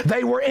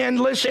 They were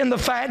endless in the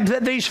fact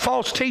that these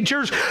false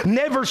teachers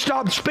never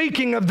stopped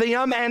speaking of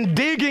them and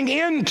digging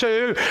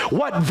into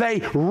what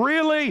they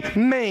really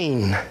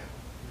mean.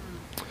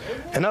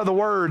 In other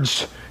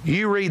words,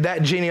 you read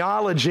that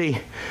genealogy,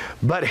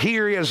 but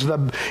here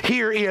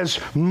is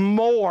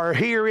more.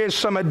 Here is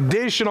some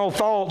additional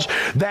thoughts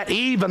that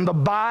even the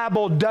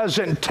Bible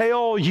doesn't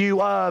tell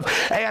you of.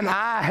 And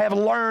I have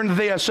learned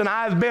this, and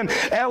I've been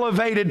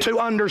elevated to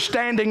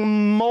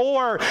understanding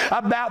more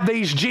about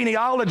these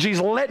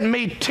genealogies. Let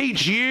me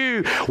teach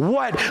you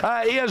what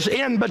is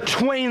in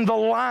between the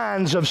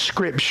lines of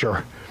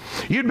Scripture.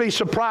 You'd be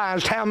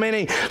surprised how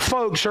many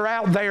folks are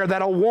out there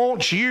that'll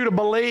want you to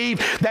believe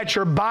that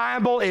your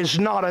Bible is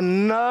not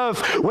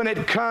enough when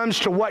it comes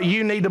to what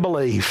you need to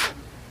believe.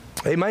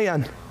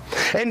 Amen.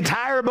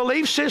 Entire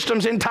belief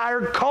systems,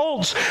 entire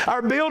cults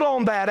are built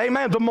on that.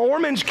 Amen. The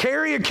Mormons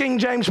carry a King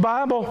James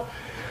Bible.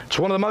 It's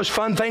one of the most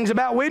fun things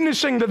about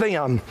witnessing to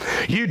them.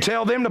 You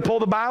tell them to pull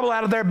the Bible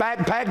out of their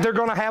backpack, they're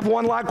going to have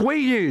one like we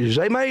use.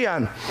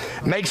 Amen.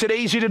 Makes it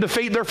easy to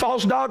defeat their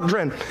false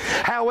doctrine.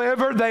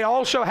 However, they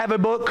also have a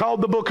book called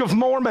the Book of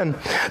Mormon.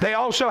 They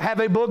also have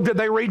a book that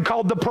they read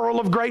called the Pearl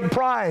of Great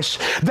Price.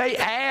 They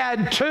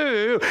add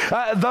to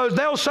those.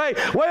 They'll say,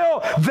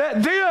 well,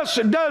 this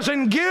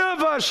doesn't give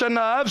us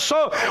enough,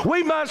 so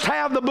we must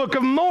have the Book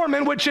of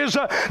Mormon, which is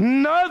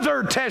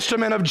another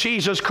testament of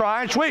Jesus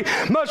Christ. We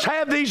must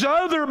have these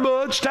other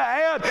books to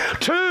add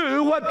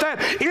to what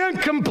that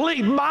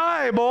incomplete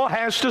Bible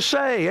has to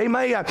say.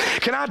 Amen.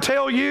 Can I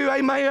tell you,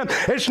 amen,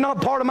 it's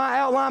not part of my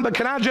outline, but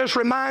can I just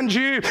remind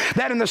you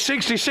that in the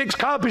 66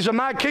 copies of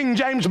my King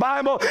James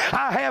Bible,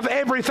 I have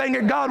everything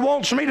that God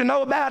wants me to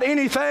know about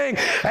anything.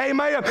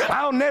 Amen.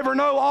 I'll never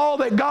know all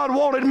that God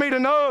wanted me to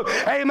know.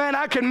 Amen.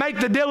 I can make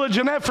the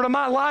diligent effort of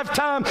my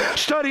lifetime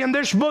studying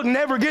this book,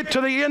 never get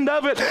to the end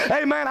of it.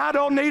 Amen. I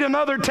don't need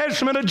another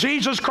testament of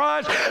Jesus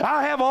Christ.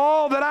 I have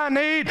all that I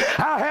need.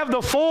 I have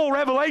the full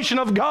revelation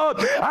of God.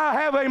 I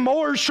have a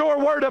more sure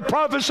word of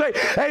prophecy.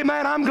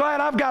 Amen. I'm glad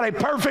I've got a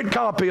perfect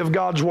copy of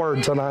God's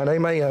Word tonight.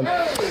 Amen.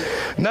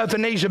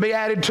 Nothing needs to be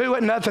added to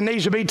it. Nothing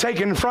needs to be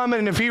taken from it.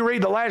 And if you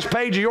read the last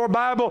page of your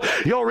Bible,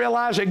 you'll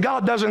realize that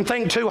God doesn't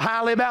think too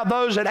highly about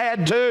those that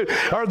add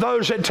to or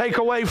those that take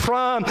away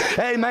from.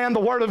 Amen. The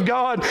Word of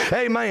God.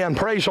 Amen.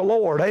 Praise the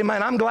Lord.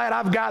 Amen. I'm glad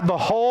I've got the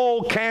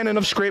whole canon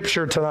of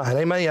Scripture tonight.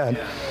 Amen.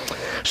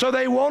 So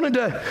they wanted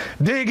to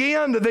dig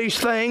into these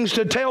things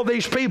to tell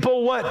these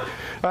people what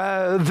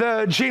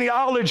the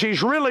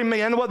genealogies really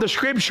meant, what the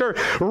Scripture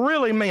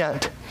really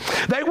meant.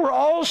 They were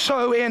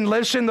also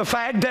endless in the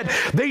fact that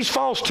these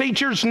false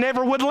teachers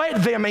never would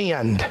let them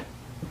end.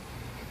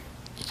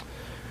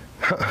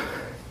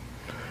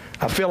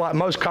 I feel like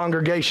most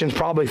congregations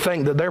probably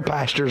think that their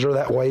pastors are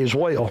that way as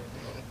well.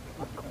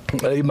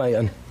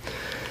 Amen.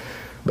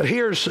 But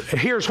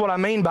here's what I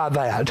mean by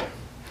that.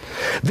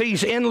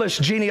 These endless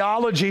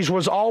genealogies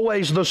was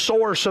always the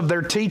source of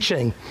their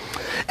teaching.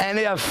 And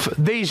if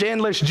these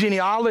endless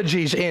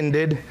genealogies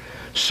ended,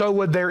 so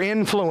would their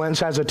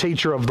influence as a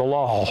teacher of the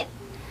law.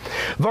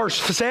 Verse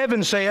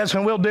 7 says,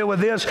 and we'll deal with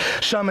this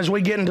some as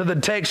we get into the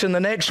text in the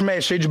next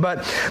message,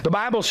 but the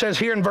Bible says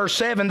here in verse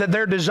 7 that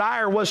their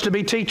desire was to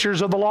be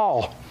teachers of the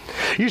law.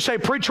 You say,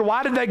 preacher,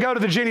 why did they go to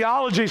the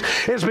genealogies?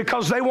 It's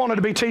because they wanted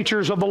to be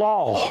teachers of the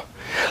law.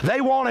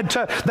 They wanted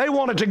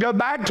to go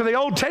back to the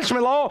Old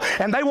Testament law,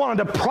 and they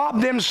wanted to prop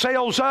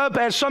themselves up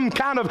as some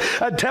kind of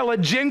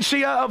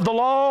intelligentsia of the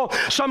law,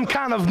 some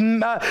kind of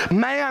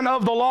man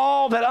of the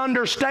law that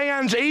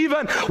understands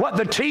even what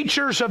the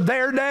teachers of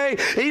their day,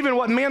 even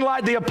what men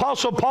like the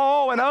Apostle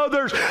Paul and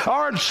others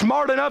aren't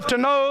smart enough to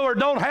know or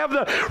don't have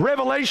the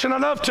revelation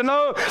enough to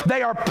know.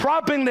 They are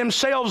propping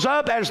themselves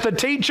up as the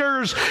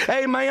teachers,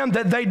 amen,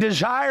 that they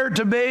desired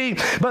to be.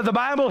 But the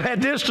Bible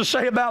had this to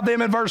say about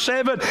them in verse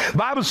 7. The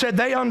Bible said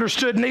they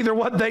understood neither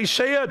what they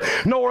said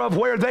nor of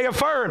where they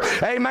affirmed.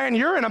 Amen.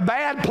 You're in a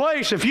bad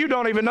place if you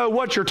don't even know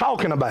what you're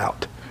talking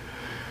about.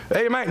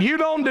 Amen. You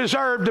don't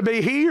deserve to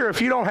be here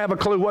if you don't have a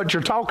clue what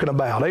you're talking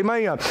about.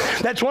 Amen.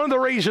 That's one of the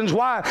reasons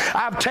why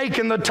I've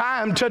taken the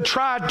time to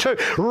try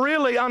to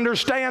really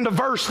understand a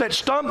verse that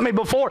stumped me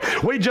before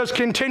we just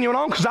continue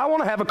on, because I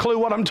want to have a clue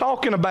what I'm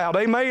talking about.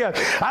 Amen.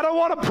 I don't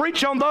want to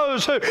preach on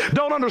those who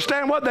don't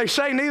understand what they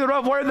say, neither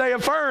of where they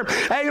affirm.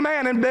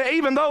 Amen. And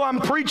even though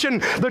I'm preaching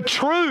the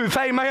truth,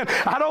 amen,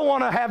 I don't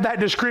want to have that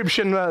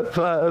description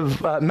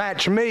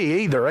match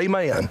me either.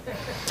 Amen.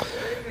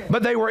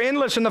 But they were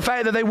endless in the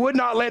fact that they would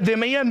not let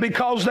them in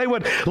because they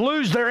would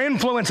lose their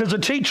influence as a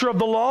teacher of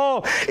the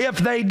law. If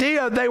they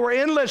did, they were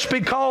endless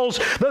because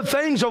the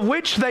things of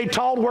which they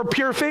taught were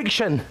pure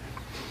fiction.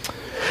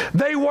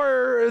 They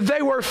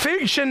were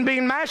fiction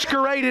being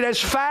masqueraded as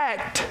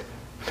fact.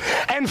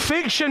 And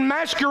fiction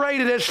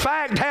masqueraded as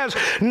fact has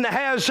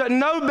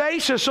no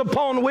basis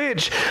upon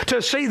which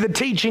to see the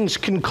teachings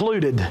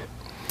concluded.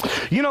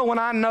 You know when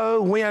I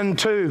know when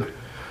to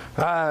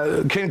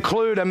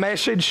conclude a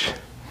message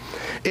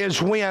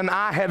is when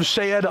I have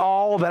said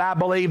all that I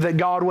believe that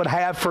God would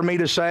have for me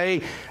to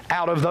say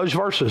out of those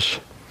verses.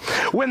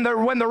 When the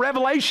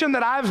revelation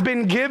that I've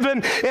been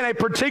given in a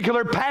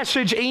particular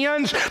passage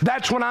ends,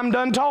 that's when I'm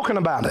done talking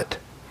about it.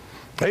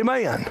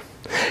 Amen.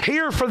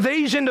 Here for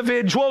these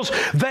individuals,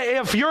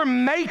 if you're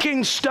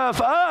making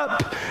stuff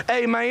up,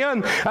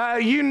 amen,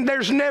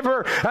 there's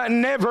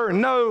never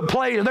no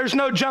place. There's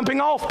no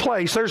jumping off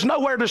place. There's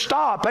nowhere to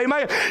stop.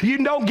 Amen.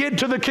 You don't get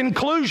to the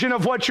conclusion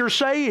of what you're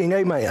saying.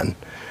 Amen.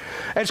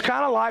 It's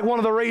kind of like one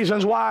of the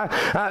reasons why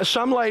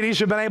some ladies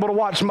have been able to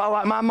watch,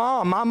 like my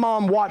mom. My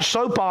mom watched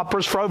soap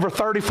operas for over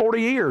 30,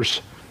 40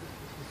 years.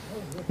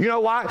 You know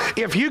why?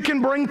 If you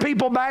can bring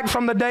people back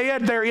from the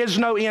dead, there is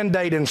no end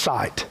date in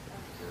sight.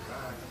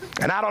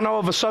 And I don't know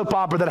of a soap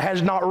opera that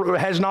has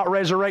not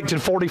resurrected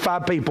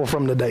 45 people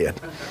from the dead.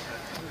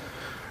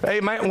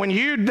 Amen.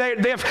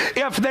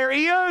 If there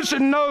is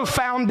no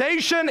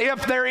foundation,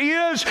 if there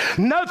is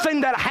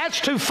nothing that has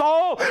to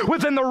fall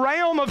within the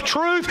realm of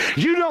truth,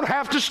 you don't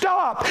have to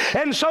stop.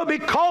 And so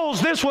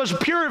because this was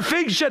pure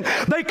fiction,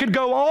 they could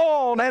go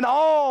on and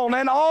on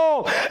and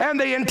on. And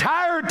the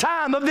entire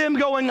time of them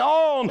going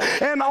on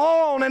and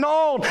on and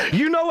on,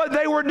 you know what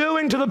they were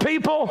doing to the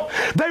people?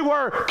 They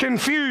were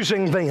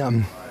confusing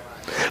them.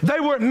 They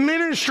were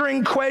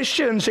ministering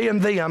questions in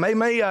them.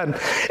 Amen.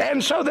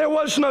 And so there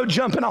was no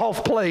jumping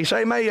off place.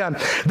 Amen.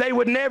 They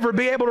would never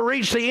be able to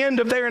reach the end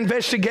of their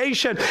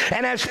investigation.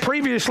 And as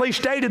previously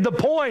stated, the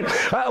point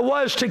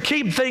was to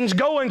keep things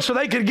going so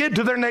they could get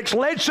to their next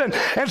lesson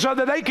and so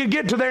that they could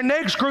get to their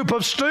next group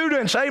of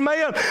students.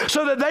 Amen.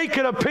 So that they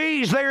could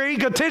appease their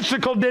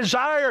egotistical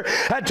desire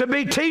to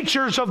be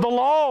teachers of the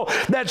law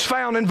that's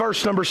found in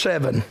verse number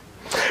 7.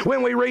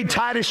 When we read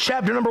Titus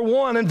chapter number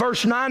 1 and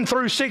verse 9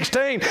 through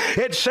 16,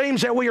 it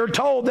seems that we are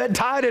told that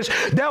Titus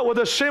dealt with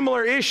a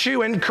similar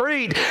issue in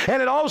Crete.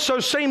 And it also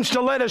seems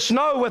to let us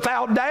know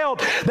without doubt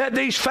that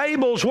these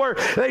fables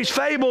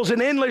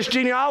and endless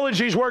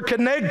genealogies were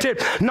connected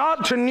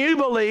not to new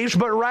beliefs,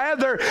 but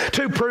rather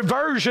to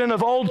perversion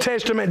of Old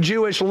Testament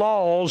Jewish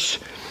laws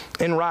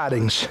and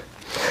writings.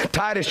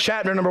 Titus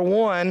chapter number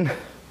 1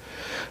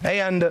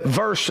 and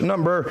verse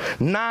number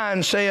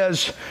 9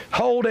 says,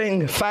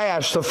 holding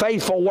fast the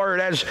faithful word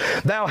as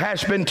thou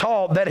hast been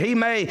taught, that he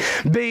may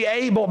be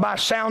able by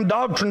sound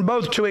doctrine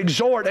both to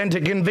exhort and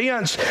to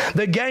convince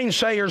the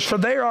gainsayers. For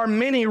there are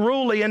many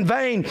unruly and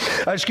vain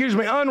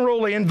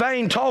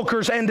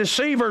talkers and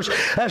deceivers,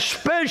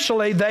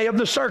 especially they of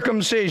the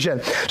circumcision.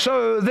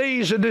 So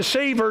these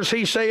deceivers,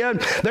 he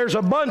said, there's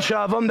a bunch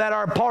of them that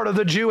are part of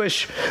the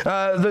Jewish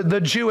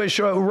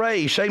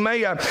race.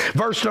 Amen.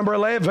 Verse number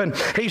 11,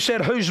 he said,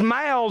 whose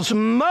mouths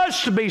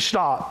must be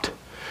stopped.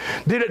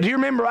 Do you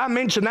remember I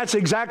mentioned that's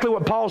exactly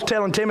what Paul's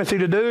telling Timothy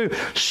to do?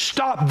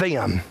 Stop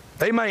them.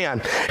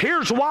 Amen.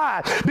 Here's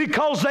why.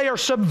 Because they are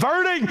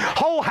subverting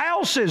whole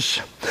houses.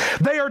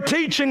 They are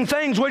teaching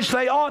things which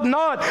they ought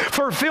not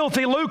for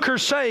filthy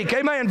lucre's sake.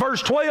 Amen.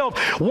 Verse 12,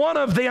 one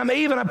of them,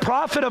 even a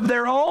prophet of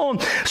their own,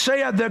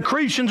 said the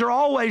Cretans are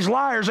always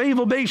liars,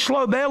 evil beasts,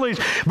 slow bellies.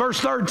 Verse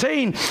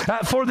 13,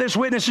 for this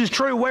witness is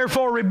true,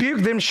 wherefore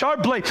rebuke them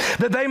sharply,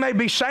 that they may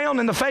be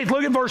sound in the faith.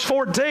 Look at verse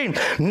 14,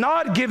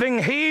 not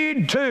giving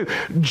heed to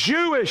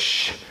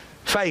Jewish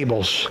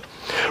fables.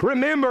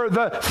 Remember,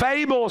 the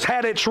fables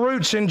had its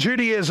roots in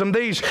Judaism.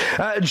 These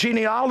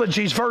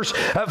genealogies, verse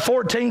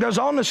 14 goes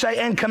on to say,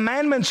 and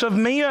commandments of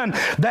men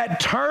that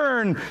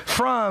turn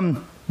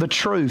from the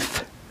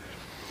truth.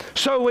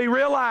 So we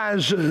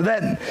realize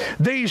that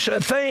these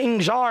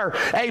things are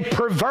a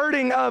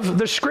perverting of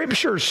the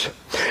Scriptures.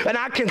 And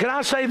can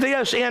I say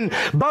this, in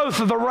both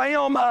the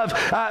realm of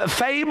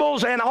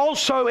fables and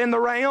also in the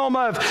realm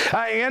of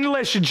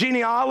endless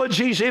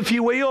genealogies, if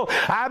you will,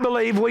 I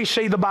believe we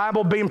see the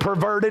Bible being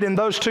perverted in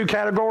those two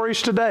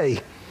categories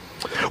today.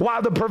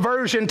 While the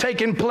perversion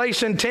taking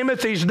place in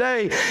Timothy's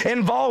day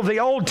involved the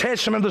Old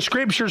Testament of the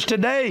Scriptures,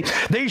 today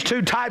these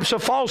two types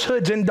of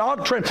falsehoods in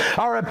doctrine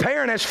are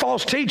apparent as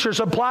false teachers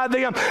apply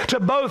them to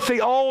both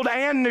the Old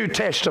and New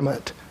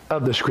Testament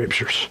of the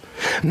Scriptures.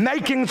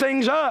 Making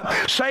things up,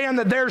 saying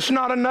that there's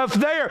not enough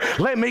there.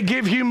 Let me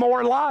give you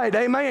more light.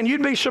 Amen.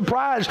 You'd be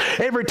surprised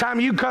every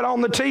time you cut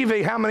on the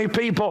TV how many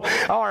people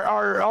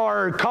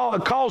are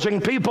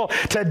causing people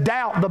to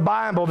doubt the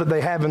Bible that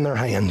they have in their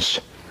hands.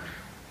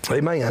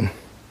 Amen.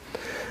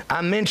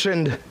 I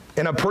mentioned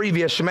in a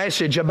previous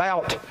message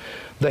about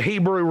the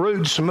Hebrew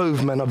roots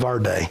movement of our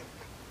day.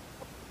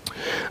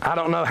 I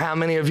don't know how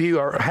many of you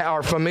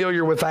are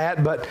familiar with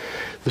that, but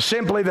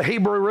simply the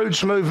Hebrew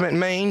roots movement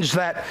means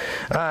that,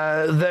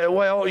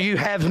 you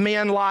have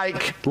men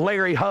like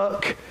Larry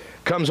Huck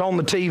comes on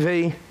the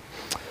TV.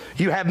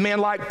 You have men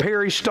like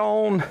Perry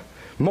Stone,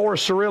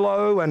 Morris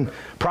Cerullo, and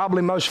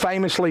probably most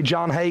famously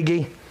John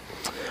Hagee,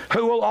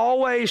 who will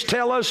always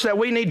tell us that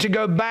we need to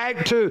go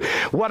back to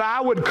what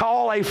I would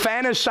call a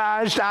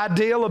fantasized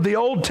ideal of the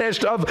Old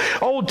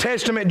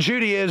Testament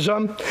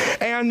Judaism,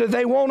 and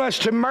they want us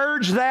to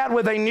merge that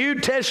with a New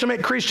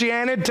Testament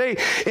Christianity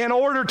in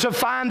order to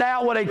find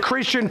out what a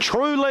Christian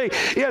truly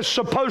is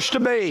supposed to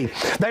be.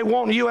 They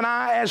want you and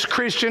I as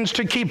Christians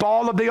to keep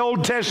all of the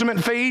Old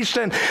Testament feasts,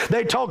 and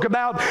they talk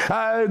about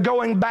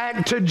going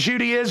back to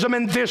Judaism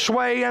in this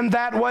way and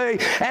that way,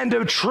 and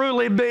to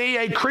truly be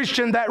a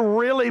Christian that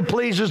really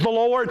pleases the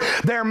Lord,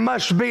 there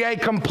must be a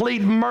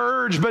complete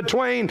merge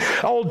between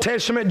Old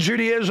Testament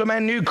Judaism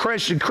and New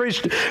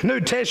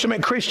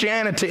Testament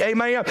Christianity.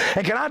 Amen.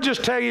 And can I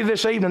just tell you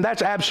this evening,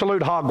 that's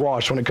absolute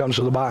hogwash when it comes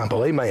to the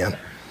Bible. Amen.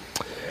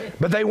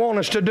 But they want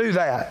us to do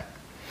that.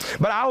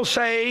 But I'll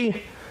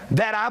say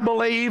that I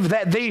believe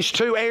that these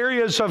two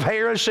areas of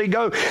heresy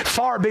go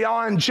far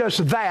beyond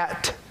just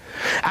that.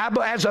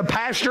 As a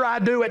pastor, I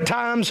do at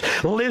times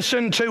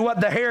listen to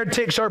what the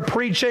heretics are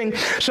preaching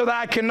so that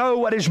I can know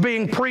what is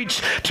being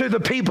preached to the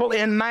people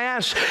in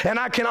mass. And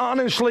I can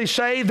honestly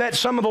say that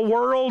some of the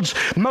world's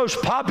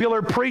most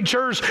popular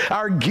preachers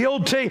are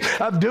guilty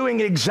of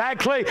doing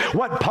exactly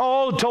what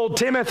Paul told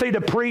Timothy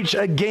to preach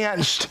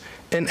against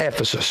in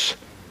Ephesus.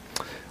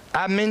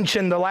 I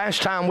mentioned the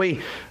last time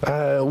we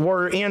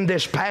were in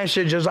this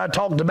passage, as I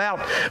talked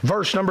about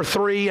verse number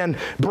 3 and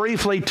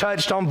briefly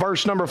touched on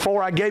verse number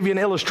 4, I gave you an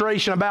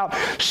illustration about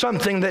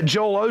something that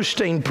Joel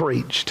Osteen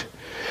preached,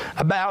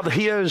 about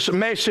his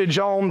message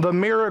on the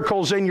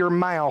miracles in your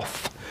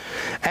mouth,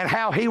 and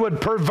how he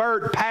would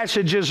pervert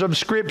passages of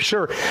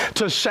Scripture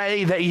to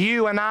say that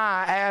you and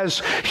I as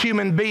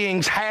human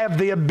beings have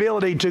the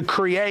ability to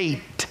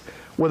create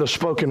with a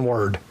spoken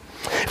word.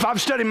 If I've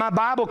studied my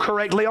Bible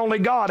correctly, only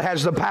God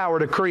has the power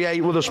to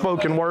create with a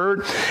spoken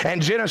word. And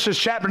Genesis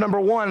chapter number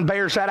 1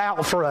 bears that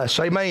out for us.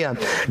 Amen.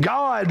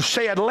 God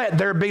said, "Let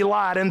there be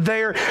light," and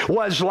there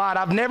was light.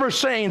 I've never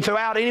seen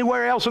throughout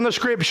anywhere else in the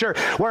Scripture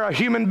where a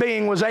human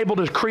being was able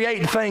to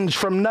create things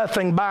from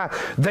nothing by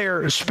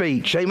their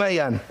speech.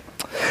 Amen.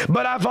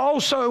 But I've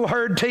also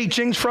heard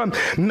teachings from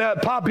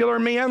popular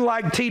men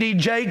like T.D.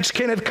 Jakes,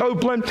 Kenneth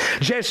Copeland,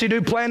 Jesse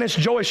Duplantis,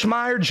 Joyce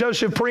Meyer,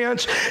 Joseph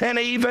Prince, and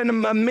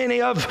even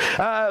many of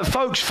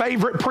folks'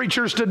 favorite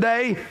preachers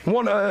today,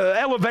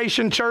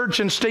 Elevation Church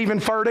and Stephen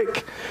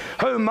Furtick,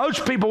 who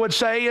most people would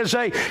say is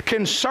a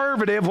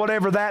conservative,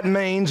 whatever that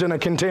means in a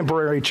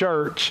contemporary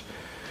church.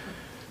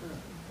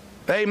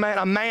 Amen.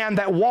 A man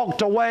that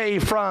walked away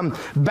from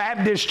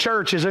Baptist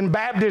churches and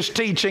Baptist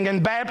teaching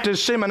and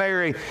Baptist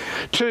seminary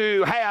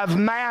to have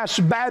mass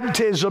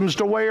baptisms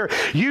to where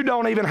you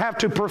don't even have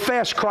to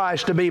profess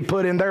Christ to be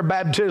put in their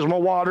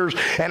baptismal waters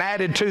and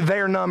added to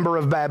their number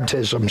of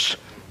baptisms.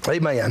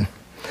 Amen.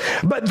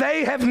 But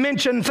they have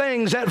mentioned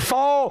things that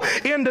fall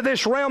into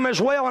this realm as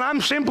well. And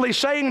I'm simply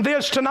saying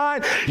this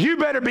tonight. You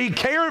better be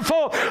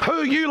careful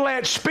who you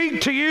let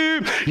speak to you.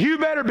 You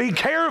better be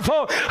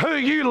careful who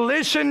you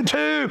listen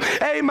to.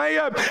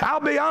 Amen. I'll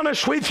be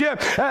honest with you.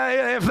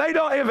 If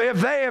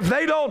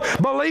they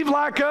don't believe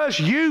like us,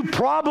 you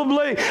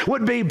probably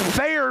would be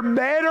fare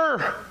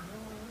better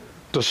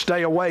to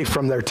stay away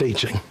from their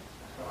teaching.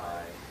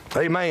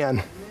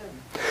 Amen.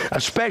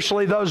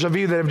 Especially those of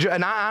you that have,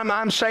 and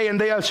I'm saying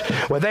this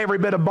with every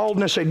bit of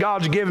boldness that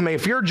God's given me.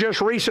 If you're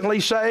just recently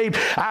saved,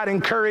 I'd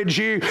encourage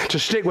you to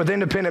stick with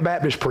independent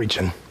Baptist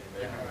preaching.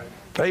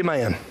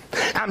 Amen.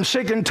 I'm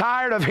sick and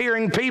tired of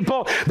hearing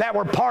people that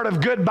were part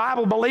of good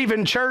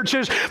Bible-believing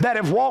churches that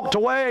have walked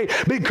away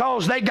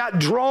because they got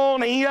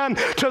drawn in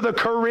to the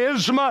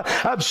charisma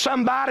of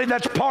somebody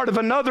that's part of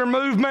another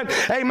movement,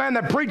 amen,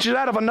 that preaches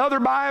out of another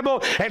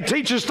Bible and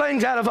teaches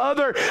things out of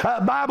other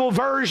Bible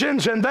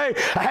versions, and they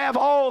have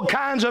all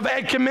kinds of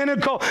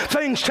ecumenical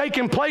things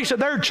taking place at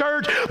their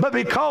church, but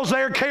because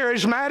they're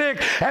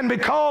charismatic and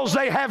because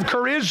they have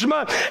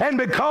charisma and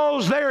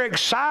because they're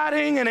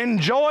exciting and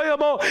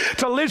enjoyable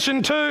to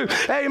listen to,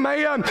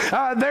 amen,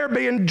 they're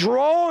being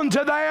drawn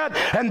to that,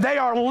 and they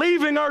are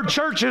leaving our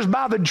churches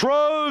by the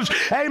droves,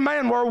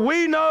 amen, where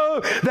we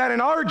know that in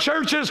our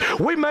churches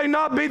we may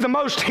not be the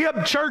most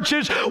hip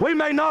churches, we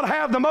may not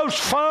have the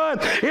most fun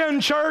in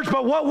church,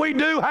 but what we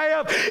do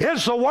have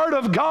is the Word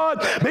of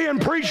God being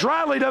preached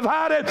rightly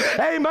divided,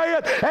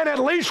 amen, and at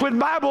least with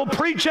Bible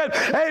preaching,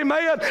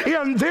 amen,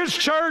 in this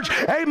church,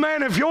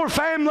 amen, if your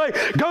family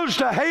goes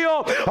to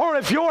hell or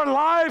if your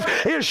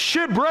life is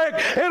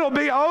shipwrecked, it'll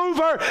be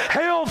over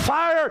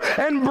hellfire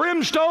and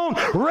brimstone,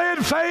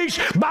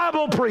 red-faced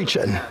Bible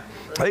preaching.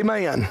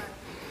 Amen.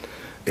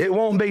 It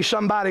won't be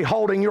somebody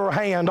holding your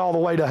hand all the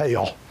way to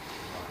hell.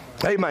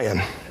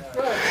 Amen.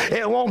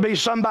 It won't be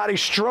somebody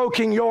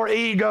stroking your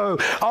ego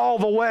all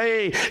the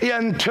way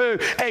into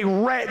a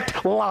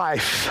wrecked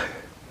life.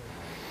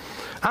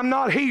 I'm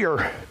not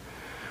here,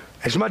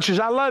 as much as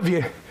I love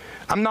you,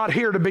 I'm not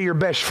here to be your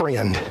best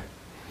friend.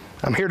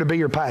 I'm here to be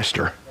your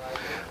pastor.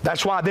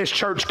 That's why this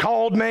church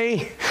called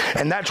me,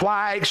 and that's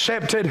why I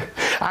accepted.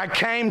 I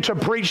came to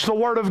preach the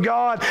Word of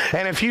God,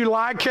 and if you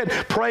like it,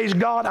 praise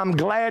God, I'm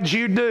glad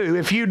you do.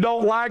 If you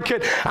don't like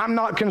it, I'm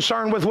not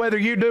concerned with whether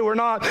you do or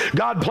not.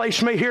 God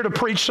placed me here to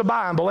preach the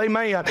Bible.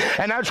 Amen.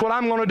 And that's what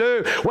I'm going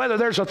to do, whether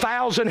there's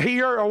 1,000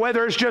 here or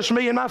whether it's just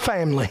me and my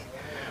family.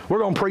 We're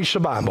going to preach the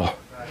Bible.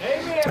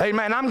 Amen.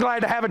 Amen. I'm glad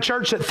to have a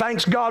church that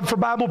thanks God for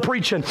Bible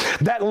preaching,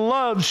 that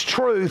loves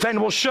truth,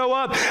 and will show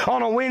up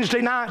on a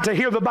Wednesday night to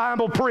hear the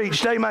Bible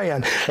preached.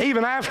 Amen.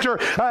 Even after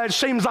it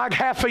seems like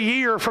half a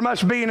year from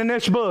us being in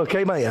this book.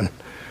 Amen.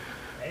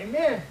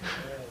 Amen.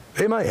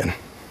 Amen.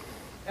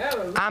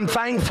 I'm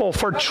thankful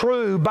for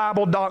true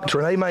Bible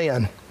doctrine.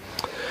 Amen.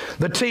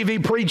 The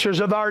TV preachers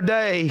of our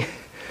day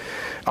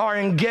are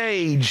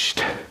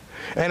engaged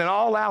in an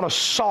all-out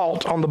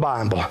assault on the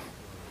Bible.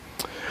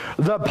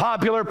 The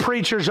popular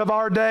preachers of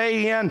our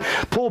day in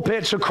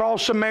pulpits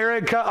across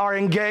America are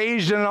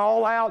engaged in an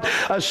all-out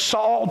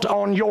assault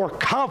on your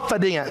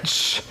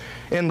confidence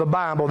in the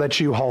Bible that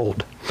you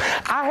hold.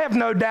 I have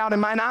no doubt in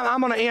mind. I'm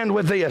going to end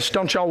with this.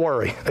 Don't y'all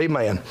worry.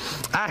 Amen.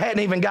 I hadn't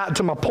even got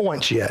to my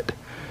points yet.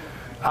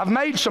 I've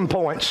made some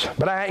points,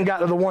 but I hadn't got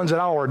to the ones that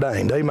I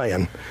ordained.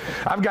 Amen.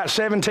 I've got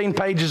 17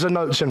 pages of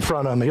notes in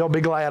front of me. You'll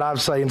be glad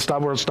I've saying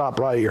we'll stop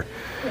right here.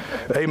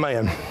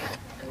 Amen.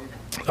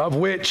 Of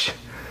which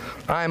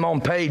I am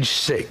on page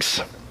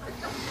 6.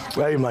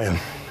 Amen.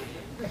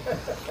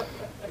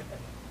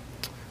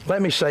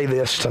 Let me say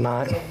this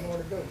tonight.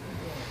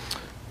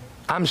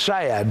 I'm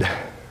sad.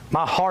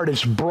 My heart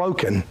is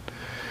broken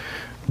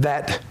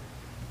that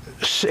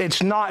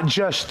it's not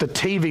just the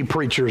TV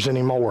preachers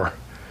anymore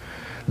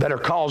that are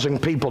causing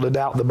people to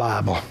doubt the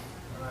Bible.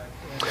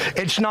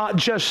 It's not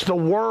just the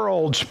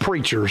world's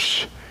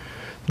preachers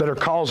that are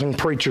causing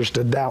preachers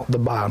to doubt the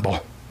Bible.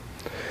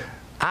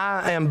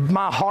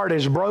 My heart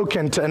is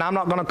broken, and I'm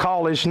not going to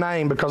call his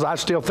name because I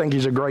still think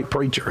he's a great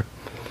preacher.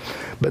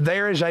 But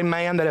there is a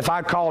man that if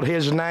I called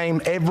his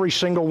name, every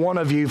single one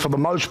of you, for the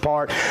most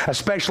part,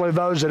 especially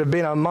those that have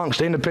been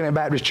amongst independent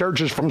Baptist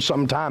churches from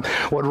some time,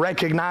 would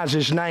recognize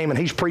his name, and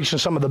he's preaching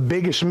some of the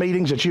biggest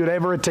meetings that you'd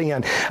ever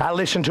attend. I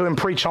listened to him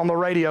preach on the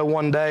radio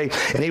one day,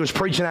 and he was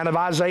preaching out of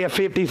Isaiah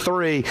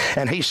 53,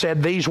 and he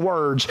said these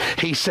words.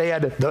 He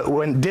said,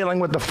 when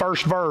dealing with the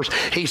first verse,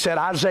 he said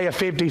Isaiah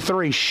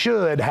 53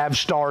 should have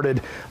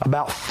started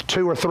about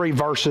 2 or 3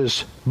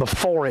 verses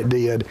before it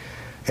did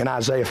in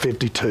Isaiah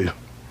 52.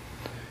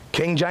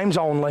 King James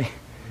only,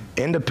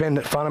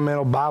 independent,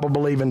 fundamental,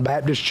 Bible-believing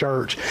Baptist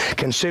church,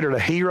 considered a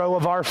hero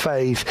of our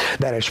faith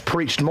that has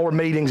preached more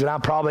meetings than I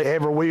probably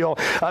ever will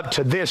up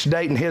to this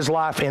date in his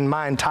life in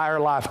my entire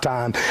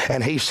lifetime.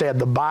 And he said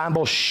the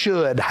Bible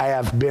should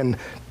have been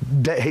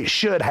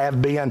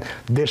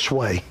this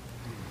way.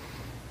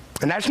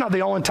 And that's not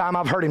the only time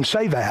I've heard him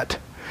say that.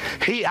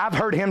 I've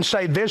heard him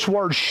say this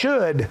word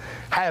should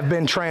have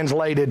been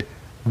translated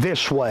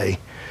this way,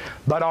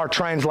 but our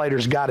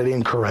translators got it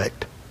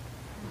incorrect.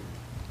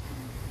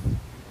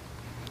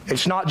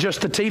 It's not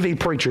just the TV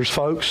preachers,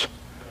 folks.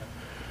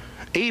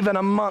 Even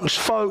amongst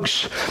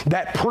folks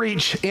that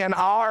preach in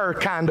our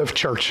kind of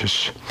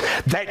churches,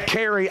 that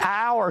carry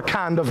our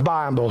kind of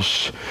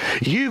Bibles,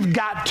 you've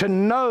got to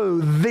know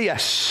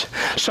this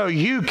so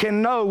you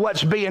can know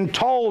what's being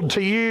told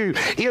to you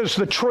is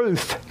the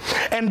truth.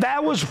 And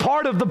that was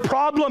part of the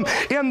problem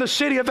in the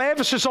city of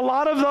Ephesus. A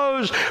lot of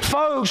those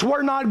folks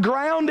were not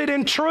grounded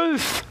in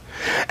truth,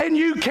 and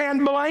you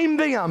can't blame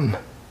them.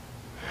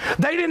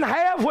 They didn't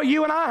have what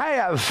you and I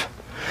have.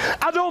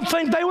 I don't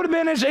think they would have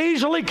been as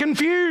easily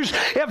confused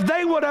if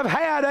they would have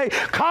had a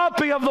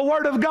copy of the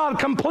Word of God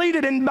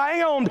completed and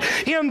bound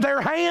in their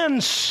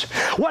hands.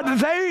 What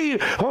they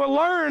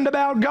learned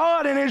about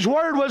God and His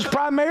Word was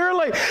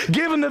primarily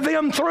given to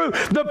them through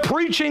the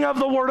preaching of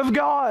the Word of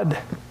God.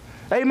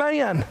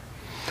 Amen.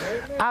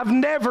 I've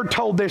never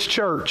told this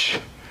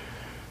church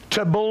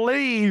to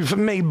believe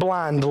me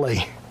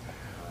blindly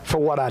for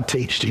what I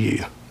teach to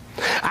you.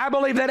 I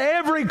believe that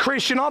every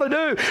Christian ought to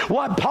do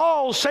what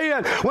Paul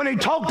said when he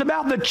talked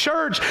about the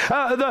church,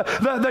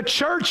 the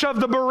church of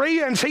the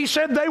Bereans. He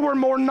said they were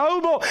more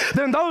noble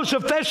than those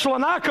of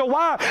Thessalonica.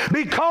 Why?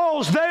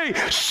 Because they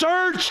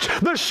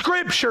searched the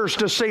Scriptures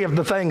to see if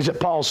the things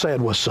that Paul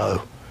said was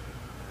so.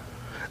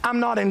 I'm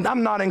not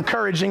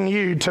encouraging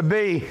you to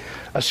be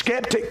a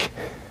skeptic.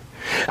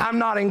 I'm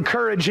not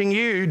encouraging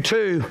you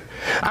to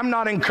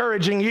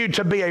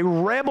be a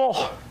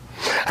rebel.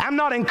 I'm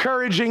not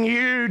encouraging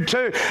you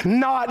to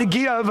not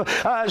give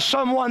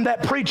someone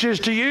that preaches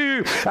to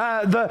you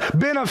the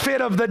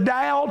benefit of the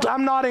doubt.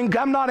 I'm not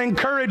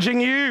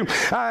encouraging you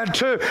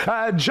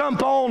to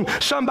jump on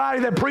somebody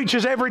that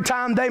preaches every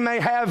time they may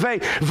have a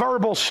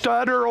verbal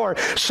stutter or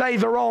say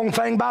the wrong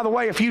thing. By the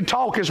way, if you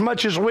talk as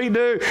much as we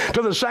do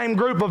to the same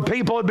group of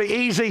people, it'd be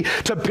easy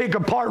to pick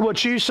apart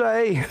what you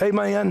say.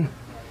 Amen.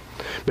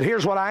 But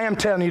here's what I am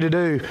telling you to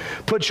do.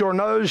 Put your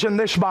nose in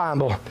this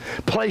Bible.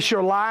 Place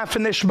your life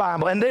in this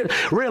Bible. And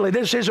really,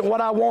 this isn't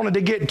what I wanted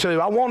to get to.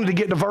 I wanted to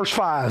get to verse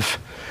 5.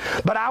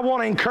 But I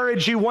want to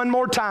encourage you one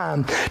more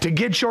time to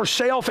get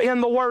yourself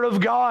in the Word of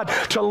God,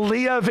 to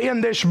live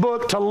in this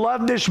book, to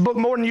love this book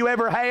more than you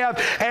ever have,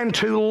 and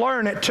to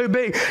learn it, to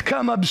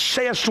become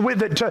obsessed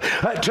with it, to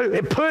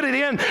put it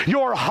in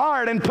your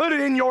heart and put it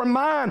in your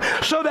mind,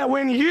 so that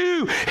when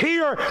you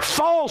hear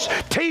false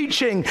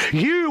teaching,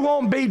 you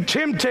won't be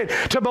tempted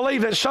to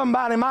believe that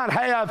somebody might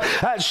have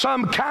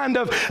some kind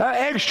of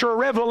extra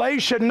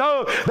revelation.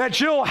 Know that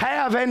you'll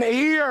have an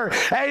ear,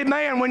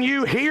 amen, when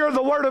you hear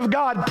the Word of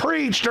God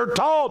preached or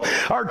taught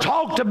or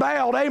talked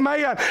about,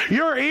 amen.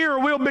 Your ear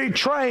will be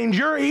trained.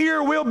 Your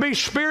ear will be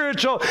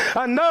spiritual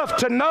enough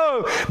to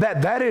know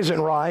that that isn't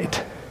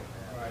right.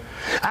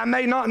 I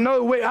may not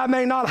know, I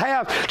may not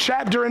have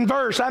chapter and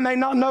verse. I may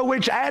not know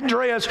which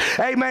address,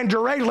 amen,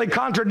 directly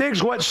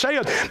contradicts what's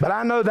said, but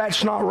I know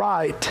that's not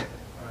right.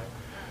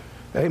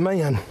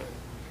 Amen.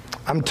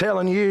 I'm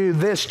telling you,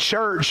 this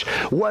church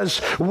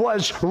was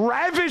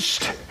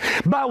ravished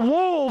by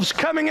wolves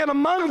coming in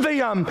among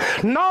them,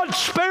 not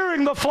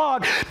sparing the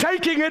flock,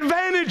 taking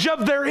advantage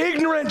of their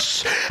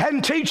ignorance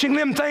and teaching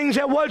them things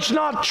that was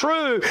not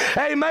true.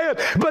 Amen.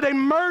 But they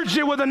merged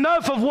it with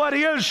enough of what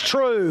is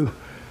true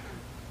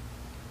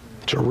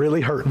to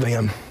really hurt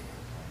them.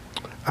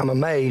 I'm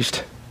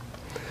amazed.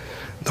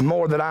 The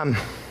more that I'm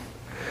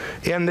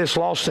in this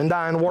lost and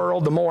dying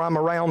world, the more I'm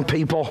around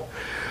people,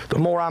 the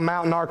more I'm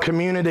out in our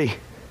community.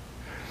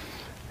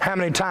 How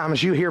many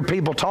times you hear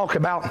people talk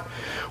about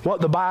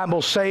what the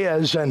Bible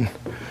says, and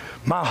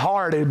my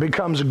heart, it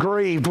becomes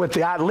grieved with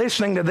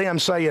listening to them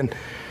saying,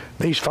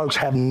 these folks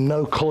have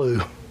no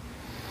clue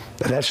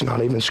that that's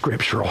not even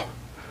scriptural.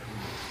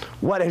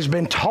 What has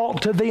been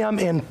taught to them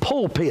in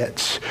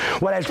pulpits,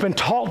 what has been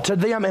taught to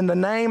them in the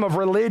name of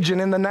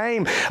religion, in the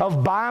name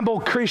of Bible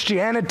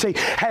Christianity,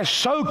 has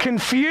so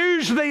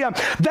confused them,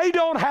 they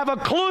don't have a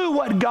clue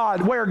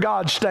where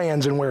God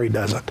stands and where He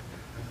doesn't.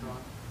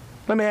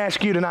 Let me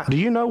ask you tonight, do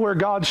you know where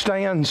God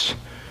stands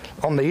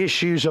on the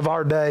issues of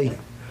our day?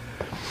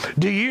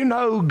 Do you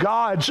know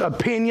God's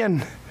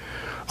opinion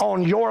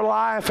on your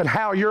life and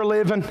how you're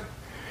living?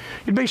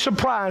 You'd be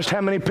surprised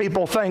how many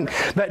people think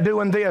that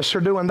doing this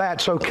or doing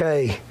that's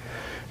okay.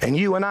 And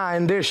you and I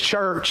in this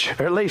church,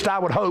 or at least I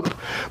would hope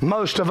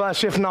most of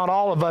us, if not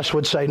all of us,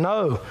 would say,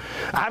 no,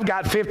 I've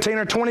got 15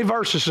 or 20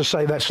 verses to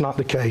say that's not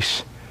the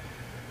case.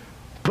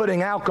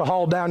 Putting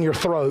alcohol down your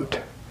throat,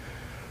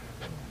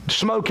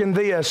 smoking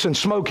this and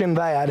smoking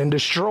that, and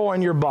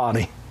destroying your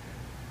body.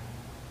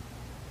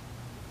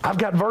 I've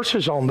got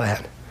verses on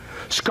that.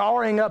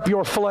 Scarring up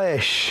your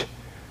flesh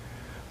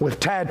with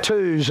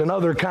tattoos and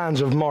other kinds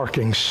of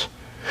markings.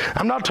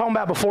 I'm not talking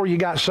about before you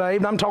got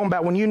saved. I'm talking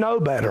about when you know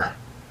better.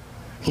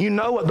 You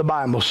know what the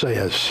Bible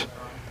says.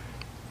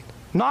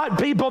 Not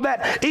people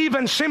that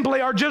even simply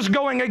are just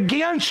going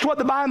against what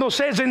the Bible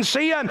says in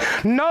sin.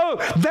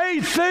 No, they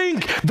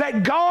think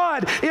that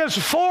God is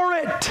for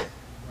it.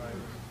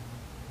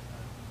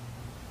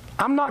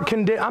 I'm not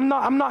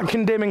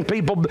condemning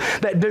people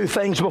that do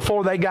things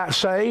before they got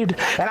saved.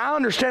 And I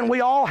understand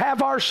we all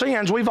have our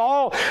sins. We've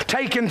all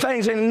taken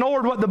things and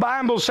ignored what the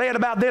Bible said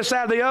about this,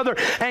 that, or the other,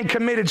 and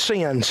committed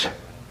sins.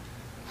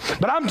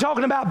 But I'm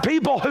talking about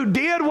people who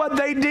did what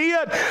they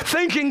did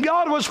thinking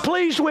God was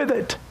pleased with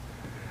it.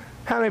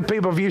 How many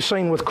people have you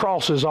seen with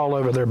crosses all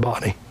over their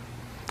body?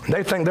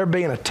 They think they're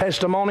being a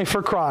testimony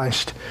for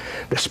Christ,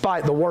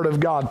 despite the Word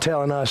of God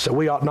telling us that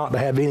we ought not to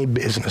have any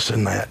business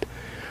in that.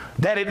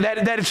 That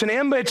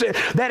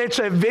it's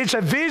a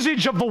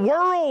visage of the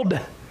world.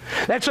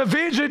 That's a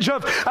visage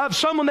of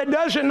someone that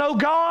doesn't know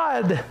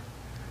God.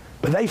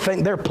 But they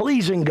think they're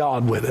pleasing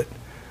God with it,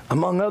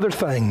 among other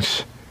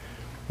things.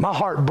 My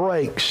heart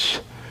breaks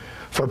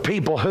for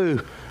people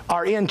who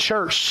are in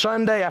church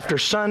Sunday after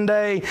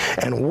Sunday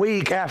and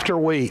week after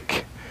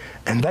week,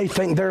 and they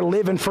think they're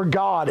living for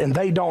God, and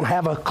they don't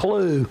have a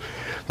clue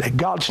that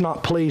God's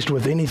not pleased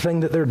with anything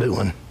that they're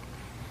doing.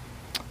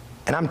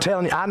 And I'm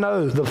telling you, I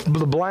know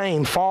the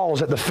blame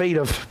falls at the feet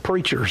of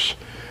preachers,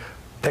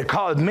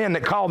 men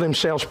that call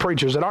themselves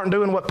preachers, that aren't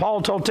doing what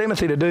Paul told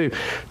Timothy to do.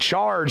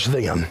 Charge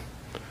them.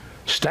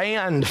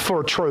 Stand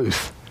for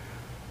truth.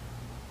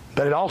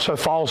 But it also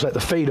falls at the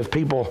feet of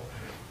people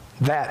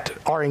that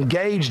are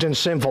engaged in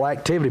sinful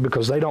activity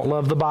because they don't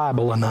love the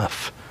Bible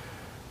enough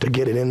to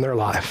get it in their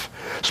life.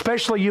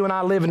 Especially you and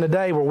I living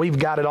today where we've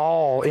got it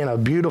all in a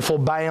beautiful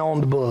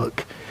bound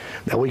book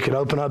that we could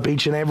open up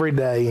each and every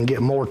day and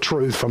get more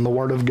truth from the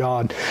Word of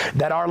God,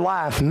 that our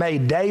life may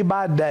day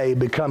by day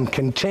become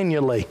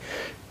continually,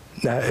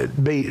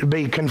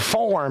 be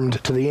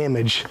conformed to the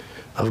image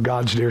of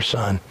God's dear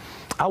Son.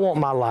 I want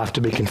my life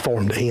to be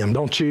conformed to Him,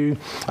 don't you?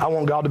 I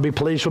want God to be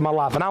pleased with my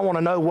life, and I want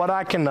to know what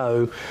I can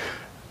know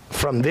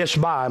from this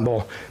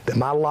Bible, that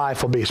my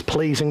life will be as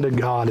pleasing to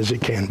God as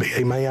it can be.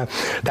 Amen.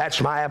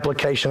 That's my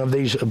application of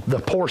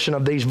the portion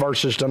of these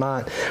verses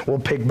tonight. We'll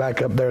pick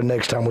back up there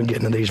next time we get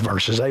into these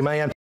verses.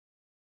 Amen.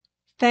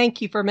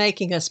 Thank you for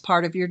making us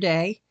part of your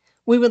day.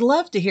 We would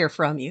love to hear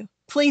from you.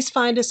 Please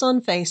find us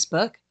on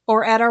Facebook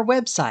or at our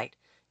website,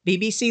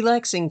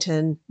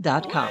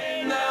 bbclexington.com.